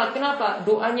dalam sholat. Kenapa?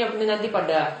 Doanya nanti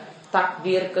pada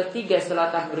takbir ketiga, setelah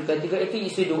takbir ketiga itu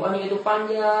isi doanya itu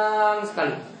panjang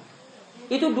sekali.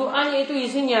 Itu doanya itu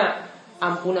isinya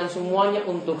ampunan semuanya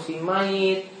untuk si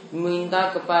mayit,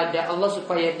 minta kepada Allah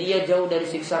supaya dia jauh dari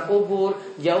siksa kubur,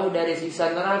 jauh dari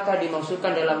siksa neraka,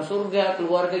 dimasukkan dalam surga,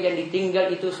 keluarga yang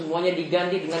ditinggal itu semuanya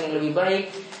diganti dengan yang lebih baik,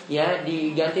 ya,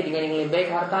 diganti dengan yang lebih baik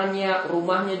hartanya,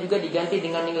 rumahnya juga diganti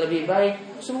dengan yang lebih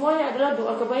baik. Semuanya adalah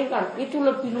doa kebaikan. Itu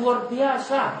lebih luar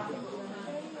biasa.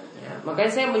 Ya,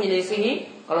 makanya saya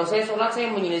menyelisihi, kalau saya sholat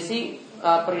saya menyelisihi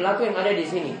perilaku yang ada di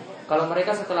sini. Kalau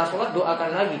mereka setelah sholat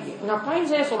doakan lagi, ngapain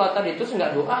saya sholat tadi itu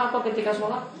nggak doa apa ketika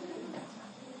sholat?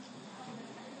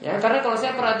 Ya, karena kalau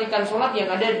saya perhatikan sholat yang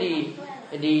ada di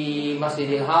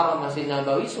Masjidil Haram, Masjid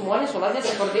Nabawi, semuanya sholatnya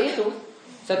seperti itu.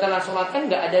 Setelah sholat kan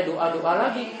nggak ada doa-doa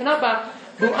lagi. Kenapa?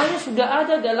 Doanya sudah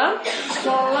ada dalam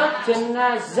sholat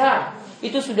jenazah.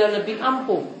 Itu sudah lebih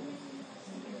ampuh.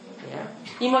 Ya.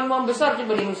 Imam-imam besar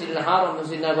coba di Masjidil Haram,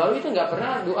 Masjid Nabawi itu nggak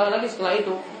pernah doa lagi setelah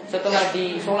itu. Setelah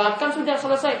disolatkan sudah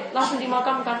selesai, langsung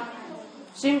dimakamkan.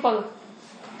 Simple.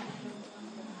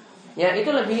 Ya, itu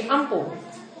lebih ampuh.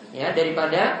 Ya,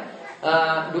 daripada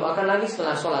doakan lagi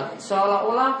setelah sholat.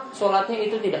 Seolah-olah sholatnya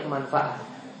itu tidak manfaat.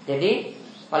 Jadi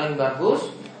paling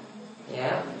bagus,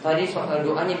 ya, tadi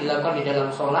doanya dilakukan di dalam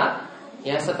sholat.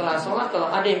 Ya, setelah sholat kalau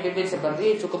ada yang pimpin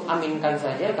seperti itu, cukup aminkan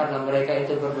saja karena mereka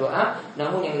itu berdoa.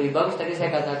 Namun yang lebih bagus tadi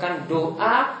saya katakan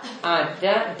doa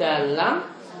ada dalam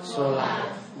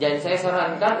sholat. Dan saya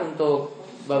sarankan untuk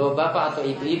bapak-bapak atau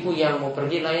ibu-ibu yang mau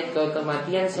pergi lain ke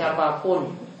kematian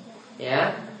siapapun,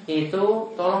 ya, itu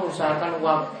tolong usahakan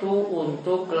waktu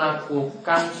untuk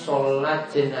melakukan sholat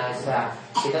jenazah.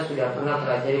 Kita sudah pernah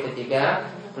pelajari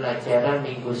ketika pelajaran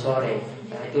minggu sore.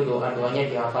 Nah, itu doa-doanya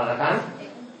dihafalkan.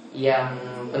 Yang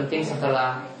penting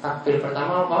setelah takbir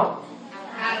pertama apa?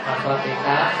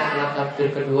 Al-Fatihah. Setelah takbir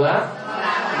kedua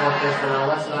membaca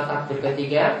selawat. Setelah takbir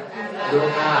ketiga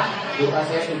doa. Doa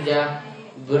saya sudah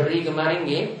beri kemarin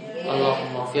nih,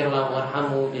 Allahumma firlahu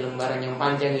warhamu di lembaran yang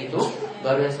panjang itu.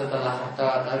 Baru setelah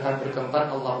takbir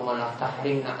keempat, Allahumma la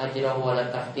tahrimna ajrahu wa la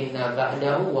taftinna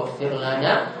ba'dahu waghfir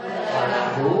lana wa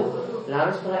lahu.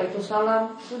 Lalu setelah itu salam,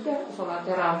 sudah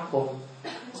sholatnya rampung.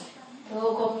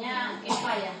 Hukumnya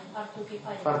kifayah, fardu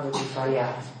kifayah. Fardu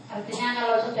kifayah. Artinya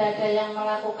kalau sudah ada yang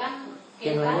melakukan,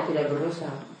 kita, yang lainnya tidak berdosa.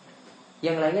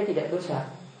 Yang lainnya tidak dosa.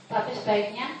 Tapi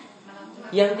sebaiknya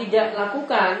yang tidak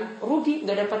lakukan rugi,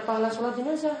 nggak dapat pahala sholat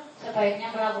jenazah.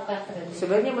 Sebaiknya melakukan berarti.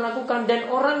 Sebaiknya melakukan, dan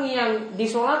orang yang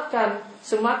disolatkan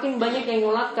semakin banyak yang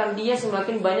menyolatkan, dia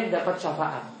semakin banyak dapat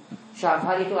syafaat.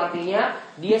 Syafaat itu artinya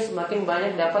dia semakin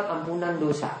banyak dapat ampunan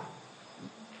dosa.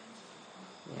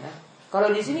 Ya.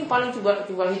 Kalau di sini paling coba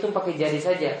hitung pakai jari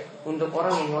saja untuk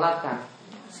orang yang menyolatkan.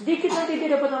 Sedikit nanti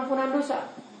dia dapat ampunan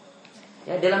dosa.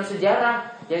 Ya, dalam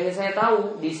sejarah yang saya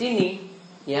tahu di sini,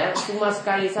 ya, cuma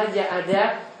sekali saja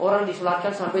ada orang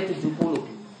disolatkan sampai 70.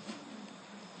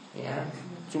 Ya,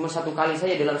 cuma satu kali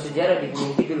saja dalam sejarah di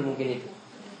Gunung Kidul mungkin itu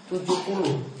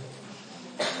 70.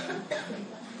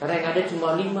 Karena yang ada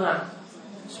cuma 5,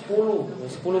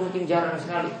 10 mungkin jarang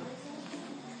sekali.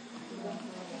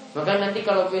 Maka nanti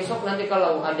kalau besok, nanti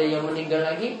kalau ada yang meninggal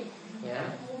lagi, ya,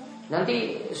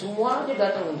 nanti semua aja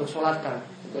datang untuk sholatkan.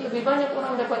 Itu lebih banyak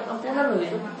orang dapat ampunan loh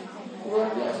itu.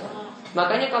 Luar biasa.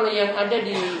 Makanya kalau yang ada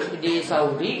di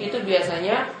Saudi itu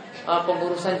biasanya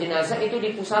pengurusan jenazah itu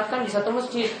dipusatkan di satu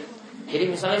masjid.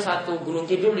 Jadi misalnya satu Gunung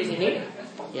Kidul di sini,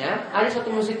 ya, ada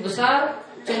satu masjid besar,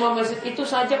 cuma masjid itu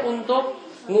saja untuk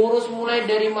ngurus mulai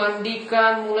dari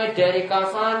mandikan, mulai dari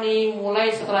kafani,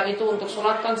 mulai setelah itu untuk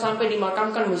sholatkan sampai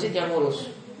dimakamkan, masjid yang ngurus.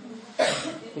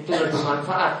 Itu lebih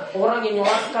bermanfaat. Orang yang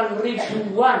nyolatkan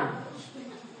ribuan,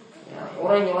 ya,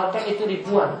 orang yang nyolatkan itu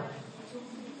ribuan.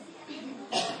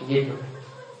 Gitu.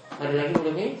 Ada lagi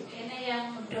belum ini? Ini yang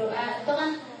doa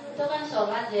itu kan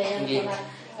sholat ya, yang sholat.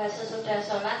 Sesudah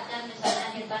sholat kan misalnya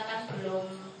kita kan belum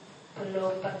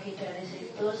pergi dari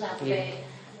situ sampai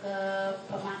ke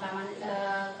pemakaman,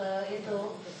 ke itu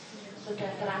sudah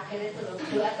terakhir itu loh,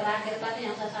 doa terakhir tadi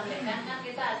yang saya sampaikan kan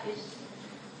kita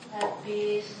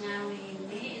habis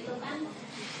ngamini itu kan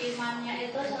imamnya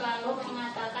itu selalu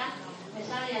mengatakan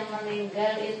misal yang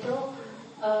meninggal itu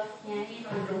nyanyi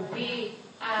berlupi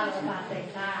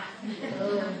Al-Fatihah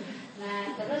gitu.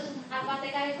 Nah terus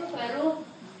Al-Fatihah itu baru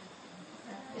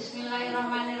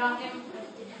Bismillahirrahmanirrahim.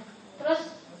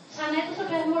 Terus sana itu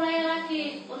sudah mulai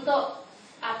lagi untuk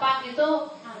apa gitu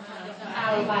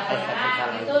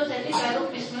Al-Fatihah itu, jadi baru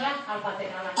Bismillah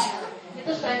Al-Fatihah lagi.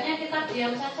 Itu sebaiknya kita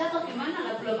diam saja atau gimana?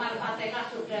 Lah belum Al-Fatihah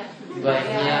sudah.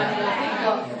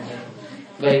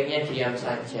 Baiknya diam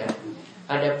saja.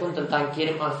 Adapun tentang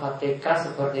kirim Al-Fatihah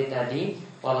seperti tadi,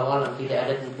 walau tidak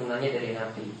ada tuntunannya dari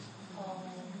Nabi.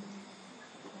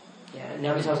 Ya,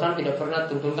 Nabi SAW tidak pernah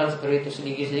tuntunkan seperti itu.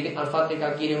 Sedikit-sedikit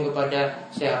Al-Fatihah kirim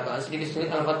kepada siapa,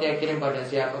 sedikit-sedikit Al-Fatihah kirim pada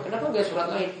siapa. Kenapa gak surat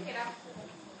lain?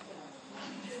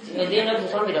 Jadi Nabi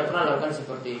SAW tidak pernah lakukan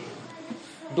seperti itu.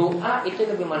 Doa itu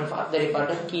lebih manfaat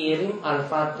daripada kirim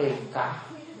Al-Fatihah.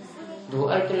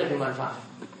 Doa itu lebih manfaat.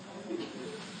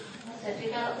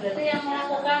 Jadi kalau berarti yang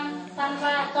melakukan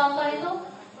tanpa contoh itu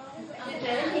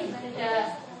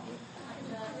tidak.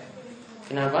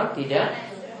 Kenapa? Tidak.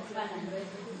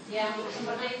 Yang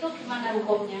seperti itu gimana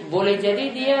hukumnya? Boleh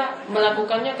jadi dia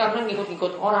melakukannya karena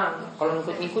ngikut-ngikut orang. Kalau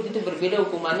ngikut-ngikut itu berbeda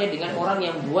hukumannya dengan orang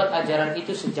yang buat ajaran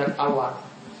itu sejak awal.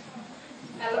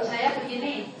 Kalau saya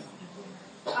begini,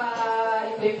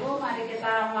 ibu-ibu, mari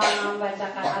kita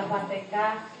membacakan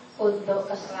Al-Fatihah untuk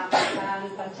keselamatan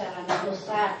perjalanan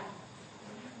Ustaz.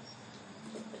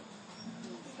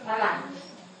 Salah.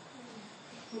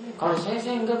 Kalau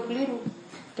saya enggak keliru.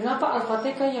 Kenapa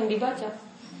Al-Fatihah yang dibaca?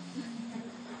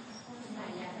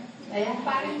 Saya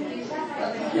paling bisa.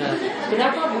 Nah,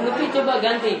 kenapa Bu Lupi coba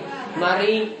ganti?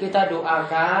 Mari kita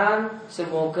doakan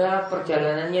semoga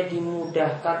perjalanannya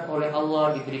dimudahkan oleh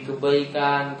Allah, diberi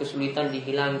kebaikan, kesulitan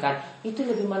dihilangkan. Itu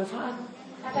lebih manfaat.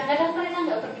 Kadang-kadang mereka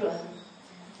nggak berdoa.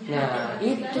 Nah,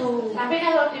 itu. Tapi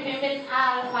kalau dipimpin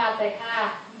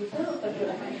Al-Fatihah itu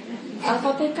berdoa.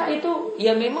 Al-Fatihah itu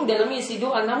ya memang dalam isi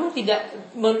doa, namun tidak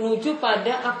menuju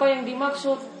pada apa yang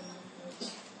dimaksud.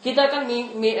 Kita kan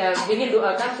ingin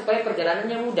doakan supaya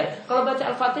perjalanannya mudah. Kalau baca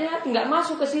Al-Fatihah nggak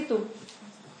masuk ke situ,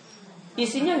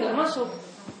 isinya nggak masuk.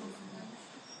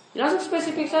 Langsung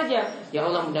spesifik saja. Ya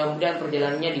Allah, mudah-mudahan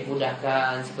perjalanannya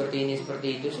dimudahkan seperti ini,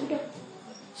 seperti itu. Sudah,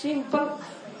 simple.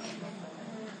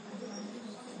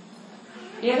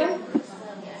 Iya kan?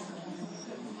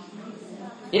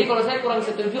 Jadi kalau saya kurang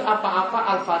setuju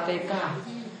apa-apa Al-Fatihah,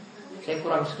 saya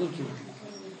kurang setuju.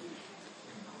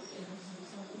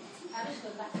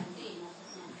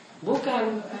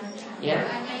 Bukan, ya.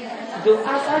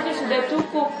 Doa saja sudah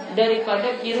cukup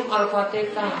daripada kirim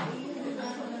Al-Fatihah.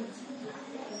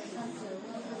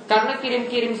 Karena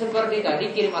kirim-kirim seperti tadi,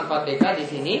 kirim Al-Fatihah di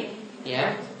sini,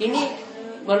 ya. Ini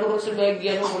menurut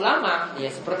sebagian ulama,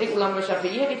 ya seperti ulama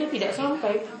Syafi'iyah itu tidak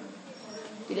sampai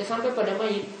pada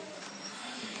mayit.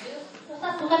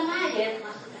 Bukan mayit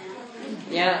maksudnya.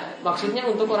 Ya, maksudnya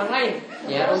untuk orang lain,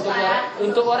 ya,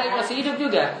 untuk orang yang masih hidup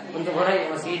juga, untuk orang yang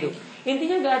masih hidup.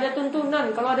 Intinya nggak ada tuntunan.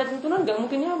 Kalau ada tuntunan nggak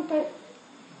mungkin nyampe.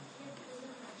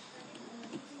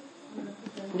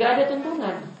 Nggak ada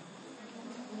tuntunan.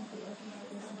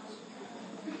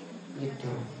 Gitu.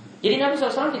 Jadi Nabi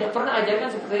SAW tidak pernah ajarkan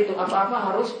seperti itu.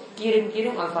 Apa-apa harus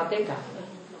kirim-kirim Al-Fatihah.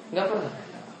 Nggak pernah.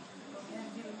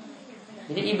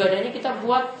 Jadi ibadahnya kita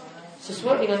buat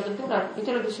sesuai dengan tuntunan.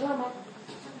 Itu lebih selamat.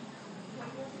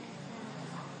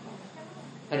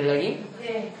 Ada lagi?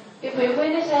 Ibu-ibu,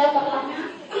 ini saya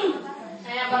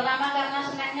pertama karena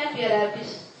snacknya biar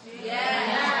habis. Iya.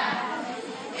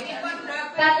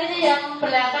 Tapi ini yang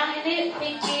belakang ini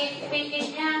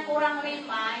fikihnya kurang 5.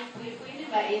 Ibu-ibu ini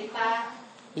Mbak Inta.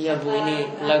 Iya Bu, ini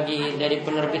lagi dari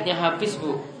penerbitnya habis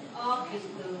Bu. Oh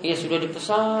gitu. Iya sudah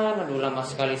dipesan, aduh lama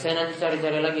sekali. Saya nanti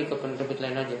cari-cari lagi ke penerbit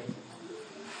lain aja.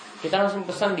 Kita langsung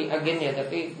pesan di agennya,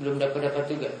 tapi belum dapat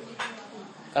juga.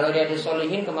 Kalau dia ada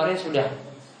solihin kemarin sudah.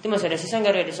 Itu masih ada sisa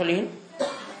nggak ada solihin?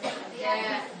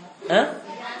 Iya. Hah?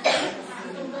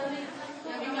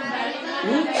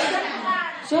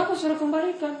 Siapa suruh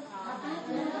kembalikan?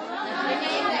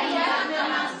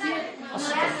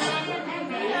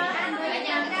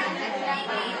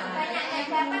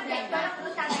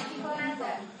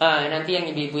 Nanti yang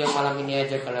ibu-ibu yang malam ini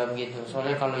aja kalau begitu.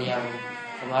 Soalnya kalau yang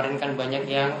kemarin kan banyak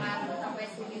yang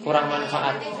kurang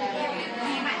manfaat.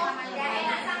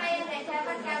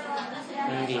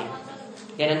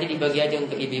 Ya nanti dibagi aja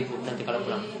untuk ibu-ibu nanti kalau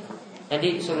pulang.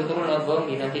 Nanti suruh turun lewat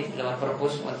bawang, nanti lewat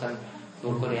perpus mantan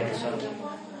buku ya soal.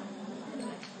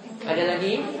 Ada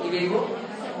lagi ibu-ibu?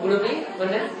 Belum nih,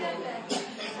 benar?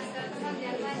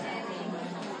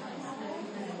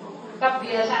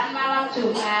 Kebiasaan malam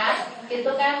Jumat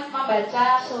itu kan membaca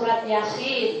surat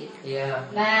Yasin. Iya.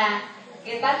 Nah,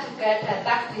 kita juga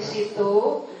datang di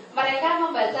situ. Mereka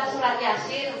membaca surat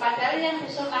Yasin, padahal yang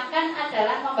disunahkan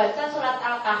adalah membaca surat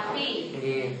Al-Kahfi.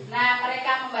 Nah,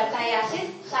 mereka membaca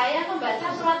Yasin, saya membaca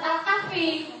surat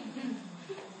Al-Kahfi.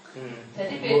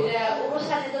 Jadi beda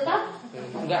urusan itu toh?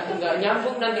 Enggak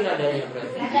nyambung nanti nadanya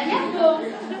berarti. Enggak nyambung.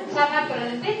 Sana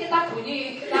berhenti kita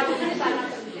bunyi sana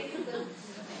berhenti gitu.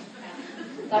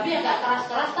 Tapi ya enggak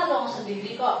keras-keras kan dong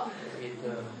sendiri kok.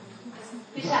 Gitu.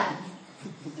 Bisa.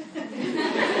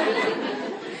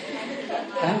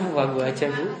 Wagu aja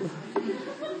Bu.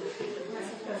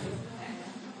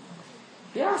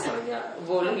 Ya soalnya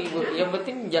boleh ibu. Yang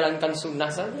penting jalankan sunnah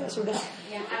saja sudah.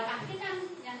 Yang Al-Kahfi kan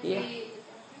yang iya.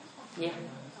 Iya.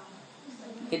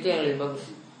 Itu yang lebih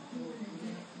bagus.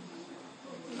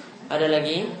 Ada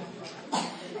lagi?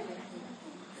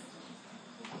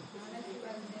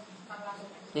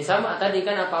 Ini sama tadi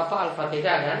kan apa-apa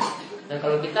Al-Fatihah kan. Dan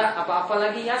kalau kita apa-apa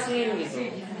lagi Yasin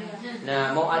gitu.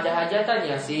 Nah, mau ada hajatan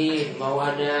Yasin, mau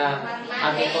ada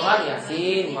akikohan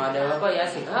Yasin, mau ada apa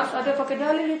Yasin. Harus ada pakai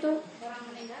dalil itu.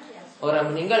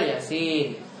 Orang meninggal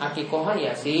Yasin, akikohan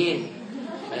Yasin.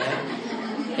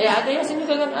 Ada Yasin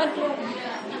juga kan ada.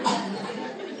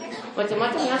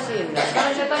 Macam-macam Yasin. Nah,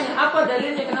 sekarang saya tanya, apa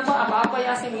dalilnya kenapa apa-apa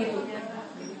Yasin gitu?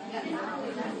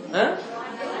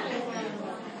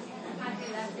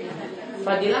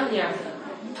 Fadilahnya,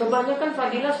 kebanyakan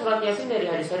fadilah surat Yasin dari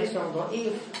hadis-hadis yang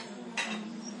dhaif.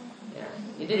 Ya,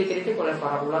 itu dikritik oleh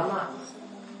para ulama.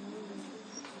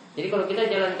 Jadi kalau kita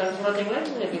jalankan surat yang lain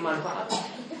lebih manfaat.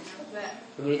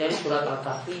 Seperti tadi surat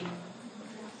Al-Kahfi.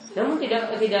 Namun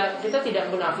kita tidak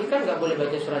menafikan nggak boleh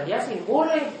baca surat Yasin,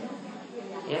 boleh.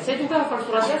 Ya, saya juga hafal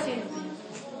surat Yasin.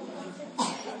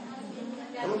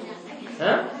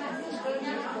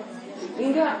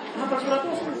 Enggak, hafal surat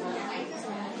Yasin.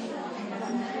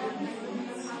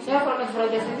 Saya hafalkan surat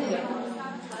Yasin juga.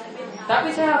 Tapi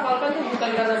saya hafalkan itu bukan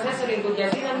karena saya sering ikut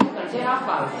Yasinan, bukan. Saya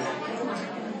hafal.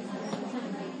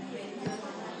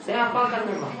 Saya hafalkan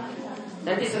memang.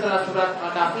 Nanti setelah surat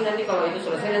Al-Kahfi, nanti kalau itu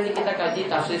selesai, nanti kita kaji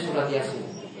tafsir surat Yasin.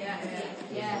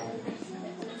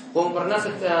 Pernah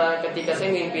ketika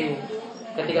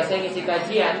saya ngisi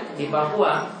kajian di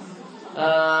Papua,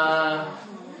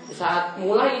 saat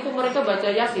mulai itu mereka baca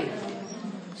Yasin.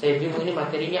 Saya bingung ini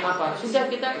materinya apa. Sudah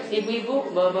kita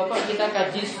ibu-ibu, bapak-bapak kita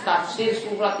kaji tafsir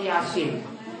surat Yasin.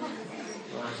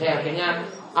 Nah, saya akhirnya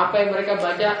apa yang mereka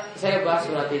baca saya bahas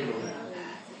surat itu.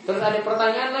 Terus ada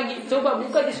pertanyaan lagi, coba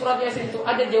buka di surat Yasin itu,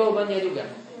 ada jawabannya juga.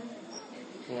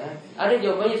 Ya, ada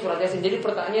jawabannya surat Yasin. Jadi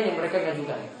pertanyaan yang mereka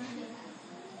ngajukan.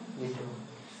 Gitu.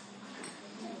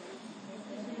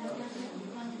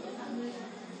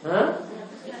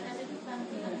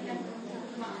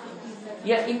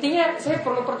 Ya intinya saya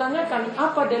perlu pertanyakan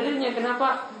apa dalilnya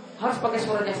kenapa harus pakai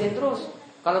surat Yasin terus.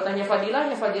 Kalau tanya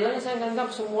fadilahnya saya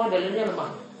menganggap semua dalilnya lemah.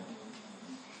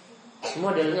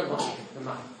 Semua dalilnya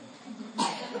lemah.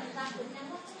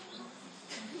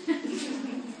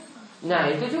 Nah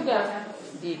itu juga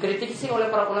dikritisi oleh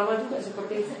para ulama juga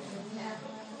seperti itu.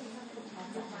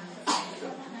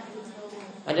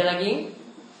 Ada lagi?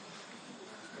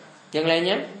 Yang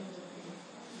lainnya?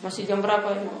 Masih jam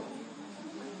berapa ini?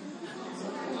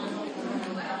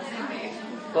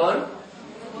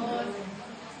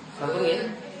 Sambungin.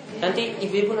 Nanti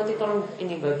ibu-ibu nanti tolong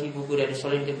ini bagi buku dari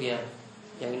Solin ke biar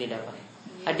yang ini dapat.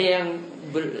 Ada yang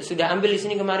sudah ambil di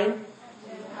sini kemarin?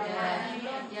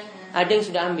 Ada yang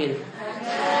sudah ambil?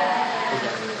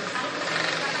 Sudah.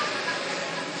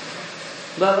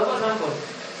 Bapak sampun.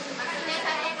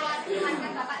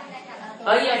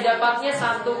 Oh iya, dapatnya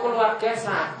satu keluarga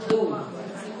satu.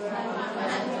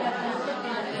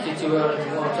 Dijual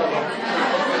coba.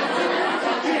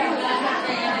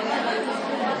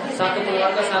 Satu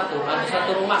keluarga satu, atau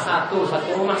satu rumah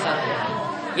satu.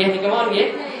 Gini kemauan ya.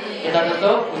 Kita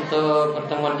tutup untuk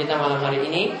pertemuan kita malam hari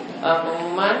ini.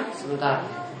 Pengumuman sebentar,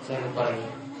 saya lupa lagi.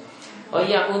 Oh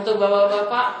iya, untuk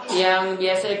bapak-bapak yang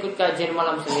biasa ikut kajian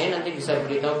malam Senin nanti bisa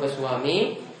beritahu ke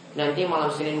suami. Nanti malam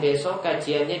Senin besok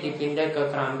kajiannya dipindah ke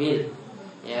Kerambil,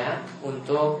 ya,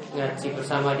 untuk ngaji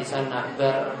bersama di sana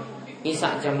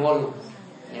berisak jam 8.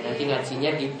 Ya, nanti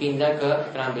ngajinya dipindah ke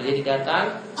Kerambil. Jadi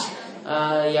datang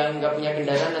yang nggak punya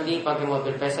kendaraan nanti pakai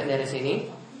mobil pesek dari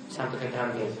sini sampai ke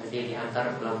Kerambil. Nanti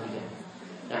diantar pulang juga.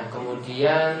 Nah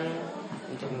kemudian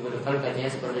untuk minggu depan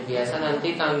kajiannya seperti biasa.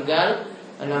 Nanti tanggal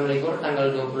 6 libur,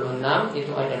 tanggal 26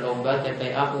 itu ada lomba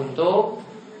TPA untuk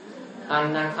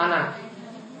anak-anak.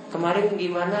 Kemarin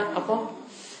gimana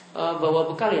bawa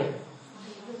bekal ya?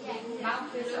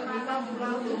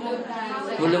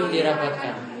 Belum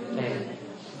dirapatkan.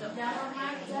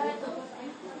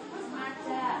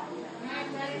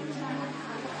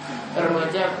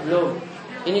 Remaja belum.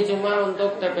 Ini cuma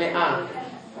untuk TPA.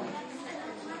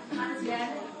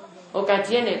 Oh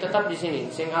kajian ya tetap di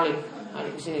sini. Sing Alif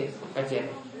di sini kajian.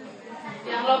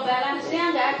 Yang lo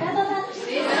balance-nya nggak ada tetap.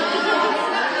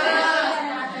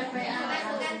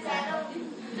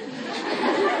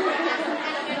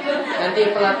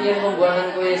 Nanti pelatihan pembuatan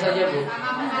kue saja Bu.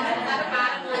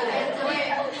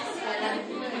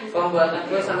 Pembuatan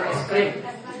kue sama es krim.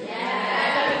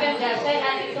 Tapi kan nggak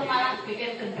sehat itu malah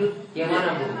bikin gendut. Yang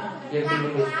mana Bu? Yang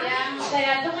gendut. Yang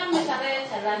sehat itu kan misalnya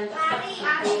jalan cepat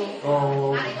gitu.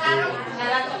 Oh.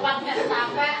 Jalan cepat nggak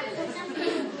sampai.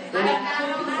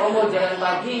 Oh mau jalan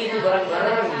pagi itu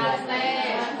bareng-bareng.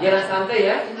 Jalan santai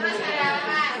ya.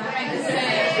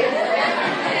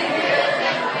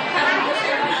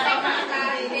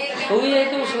 Oh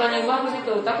iya itu usulan yang bagus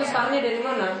itu. Tapi startnya dari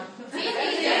mana?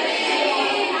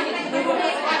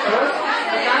 Terus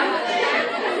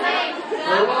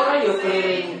yuk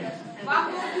keliling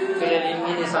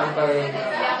ini sampai.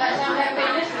 Ya nggak sampai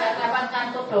finish nggak dapat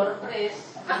kartu door prize.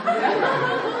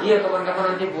 Iya,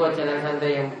 kapan-kapan nanti buat jalan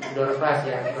santai yang door prize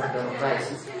ya, door prize.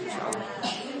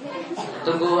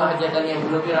 Tunggu hajatan yang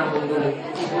belum dirampung dulu.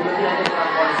 Ibu nanti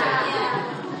kurang konsen.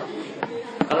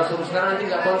 Kalau suruh sekarang nanti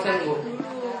nggak konsen Bu.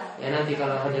 Ya nanti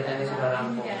kalau hajatannya sudah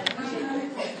rampung.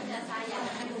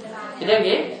 Tidak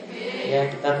ya? Ya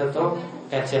kita tutup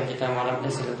kajian kita malam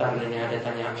ini sebentar. Ini ada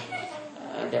pertanyaan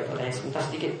sebentar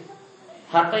sedikit.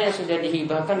 Harta yang sudah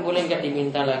dihibahkan boleh nggak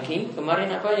diminta lagi? Kemarin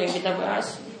apa yang kita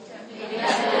bahas?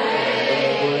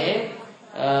 Boleh.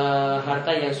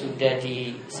 Harta yang sudah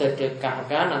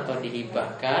disedekahkan atau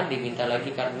dihibahkan diminta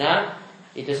lagi karena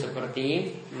itu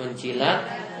seperti menjilat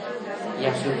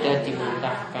yang sudah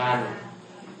dimuntahkan.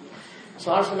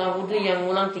 Soal sunnah wudhu yang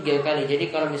ulang 3 kali. Jadi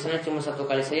kalau misalnya cuma 1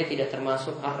 kali saja tidak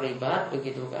termasuk ar-ribat,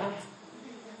 begitukah?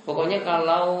 Pokoknya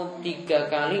kalau 3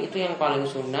 kali itu yang paling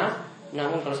sunnah.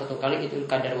 Namun kalau 1 kali itu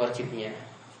kadar wajibnya.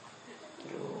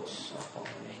 Terus apa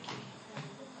lagi?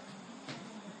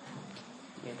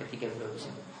 Yang ketiga belum bisa.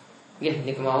 Oke,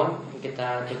 ini kemauan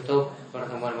kita tutup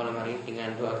pertemuan malam hari dengan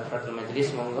doa kafaratul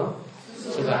majelis. Monggo.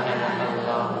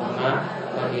 Subhanallahumma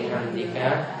wa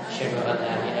bihamdika asyhadu an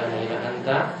la ilaha illa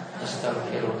anta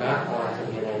astaghfiruka wa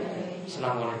atubu ilaik.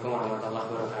 Assalamualaikum warahmatullahi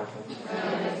wabarakatuh.